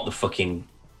 not the fucking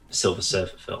Silver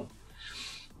Surfer film.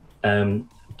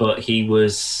 But he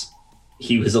was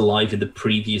alive in the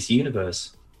previous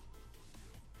universe.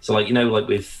 So like, like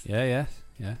with Yeah.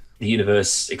 the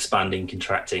universe expanding,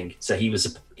 contracting. So he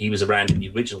was around in the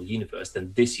original universe.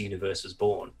 Then this universe was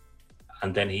born,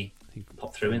 and then he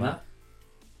popped through in that.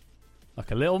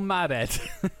 Like a little madhead.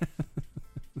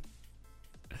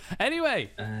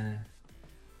 Anyway,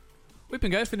 we've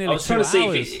been going for nearly 2 hours.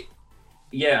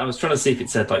 I was trying to see if it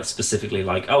said like specifically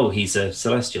like, oh, he's a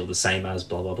Celestial, the same as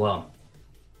blah blah blah.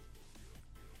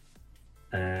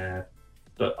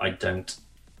 But I don't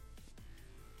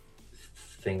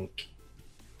think.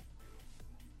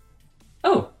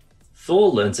 Oh,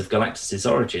 Thor learns of Galactus'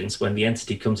 origins when the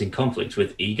entity comes in conflict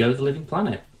with Ego, the living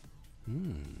planet.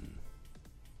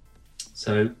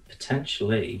 So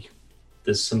potentially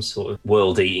there's some sort of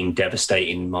world-eating,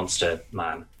 devastating monster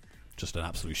man. Just an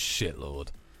absolute shitlord.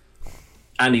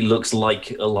 And he looks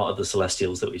like a lot of the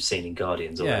Celestials that we've seen in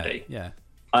Guardians already. Yeah.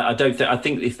 I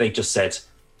think if they just said,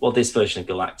 well, this version of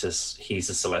Galactus, he's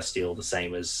a Celestial, the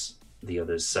same as the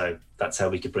others, so that's how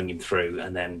we could bring him through,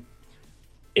 and then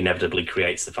inevitably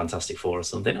creates the Fantastic Four or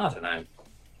something. I don't know.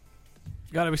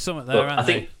 Got to be something there, I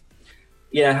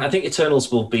think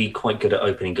Eternals will be quite good at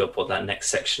opening up what that next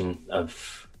section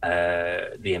of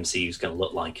the MCU is going to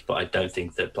look like, but I don't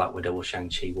think that Black Widow or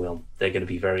Shang-Chi will. They're going to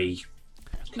be very...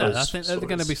 No, I think they're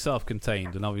going to be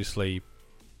self-contained, and obviously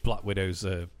Black Widow's...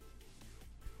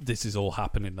 this is all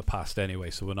happened in the past anyway,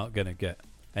 so we're not going to get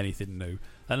anything new,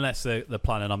 unless they're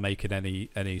planning on making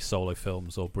any solo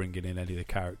films or bringing in any of the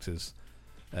characters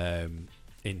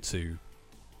into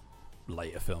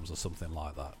later films or something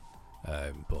like that.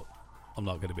 But I'm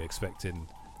not going to be expecting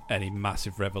any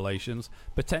massive revelations.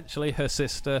 Potentially her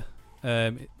sister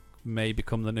may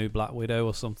become the new Black Widow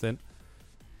or something.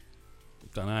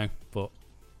 Don't know, but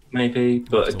maybe.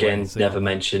 But again, never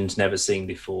mentioned, never seen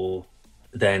before.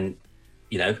 Then,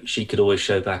 you know, she could always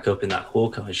show back up in that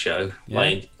Hawkeye show.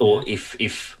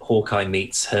 If Hawkeye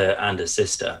meets her and her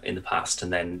sister in the past,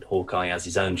 and then Hawkeye has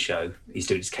his own show, he's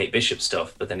doing his Kate Bishop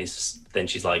stuff, but then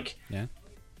she's like,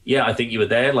 yeah, I think you were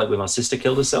there, like when my sister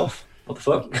killed herself. What the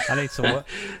fuck? I need some work.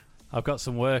 I've got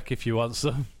some work if you want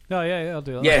some. Oh yeah, I'll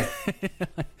do that.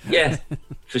 Yeah,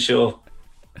 for sure.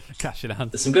 Cash in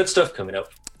hand. There's some good stuff coming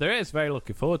up. There is. Very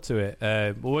looking forward to it.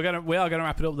 But we are gonna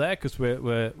wrap it up there because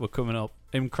we're coming up,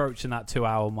 encroaching that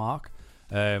 2-hour mark.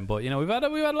 But you know, we've had a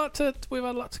lot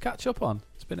to catch up on.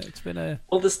 It's been a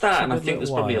well. There's that, and I think there's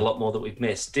probably a lot more that we've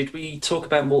missed. Did we talk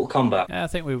about Mortal Kombat? Yeah, I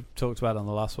think we talked about it on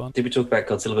the last one. Did we talk about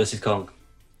Godzilla vs Kong?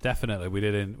 Definitely, we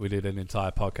did an entire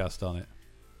podcast on it.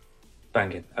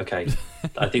 Banging. Okay,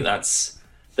 I think those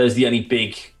are the only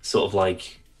big sort of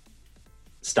like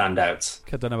standouts.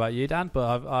 I don't know about you, Dan,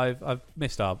 but I've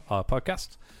missed our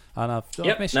podcast, and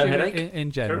I've missed no you headache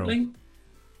in general. Currently.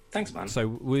 Thanks, man. So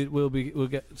we'll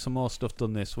get some more stuff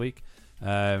done this week.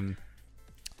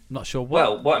 Not sure what.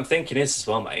 Well, what I'm thinking is as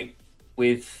well, mate,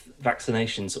 with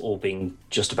vaccinations all being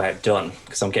just about done,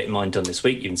 because I'm getting mine done this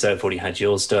week. You and have already had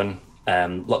yours done.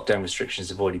 Lockdown restrictions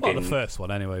have already been. The first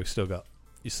one anyway. We've still got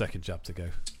your second jab to go.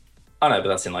 I know, but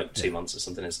that's in like 2 months or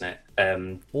something, isn't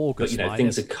it? August. But you know,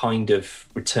 things are kind of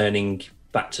returning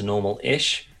back to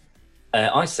normal-ish.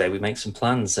 I say we make some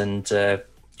plans and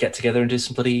get together and do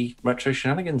some bloody retro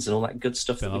shenanigans and all that good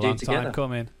stuff that we do together.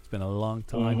 It's been a long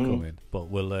time coming, but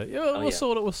we'll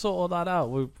sort all that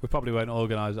out. We probably won't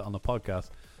organise it on the podcast.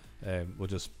 We'll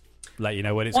just let you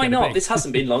know when it's. Why gonna not? be. This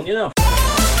hasn't been long enough.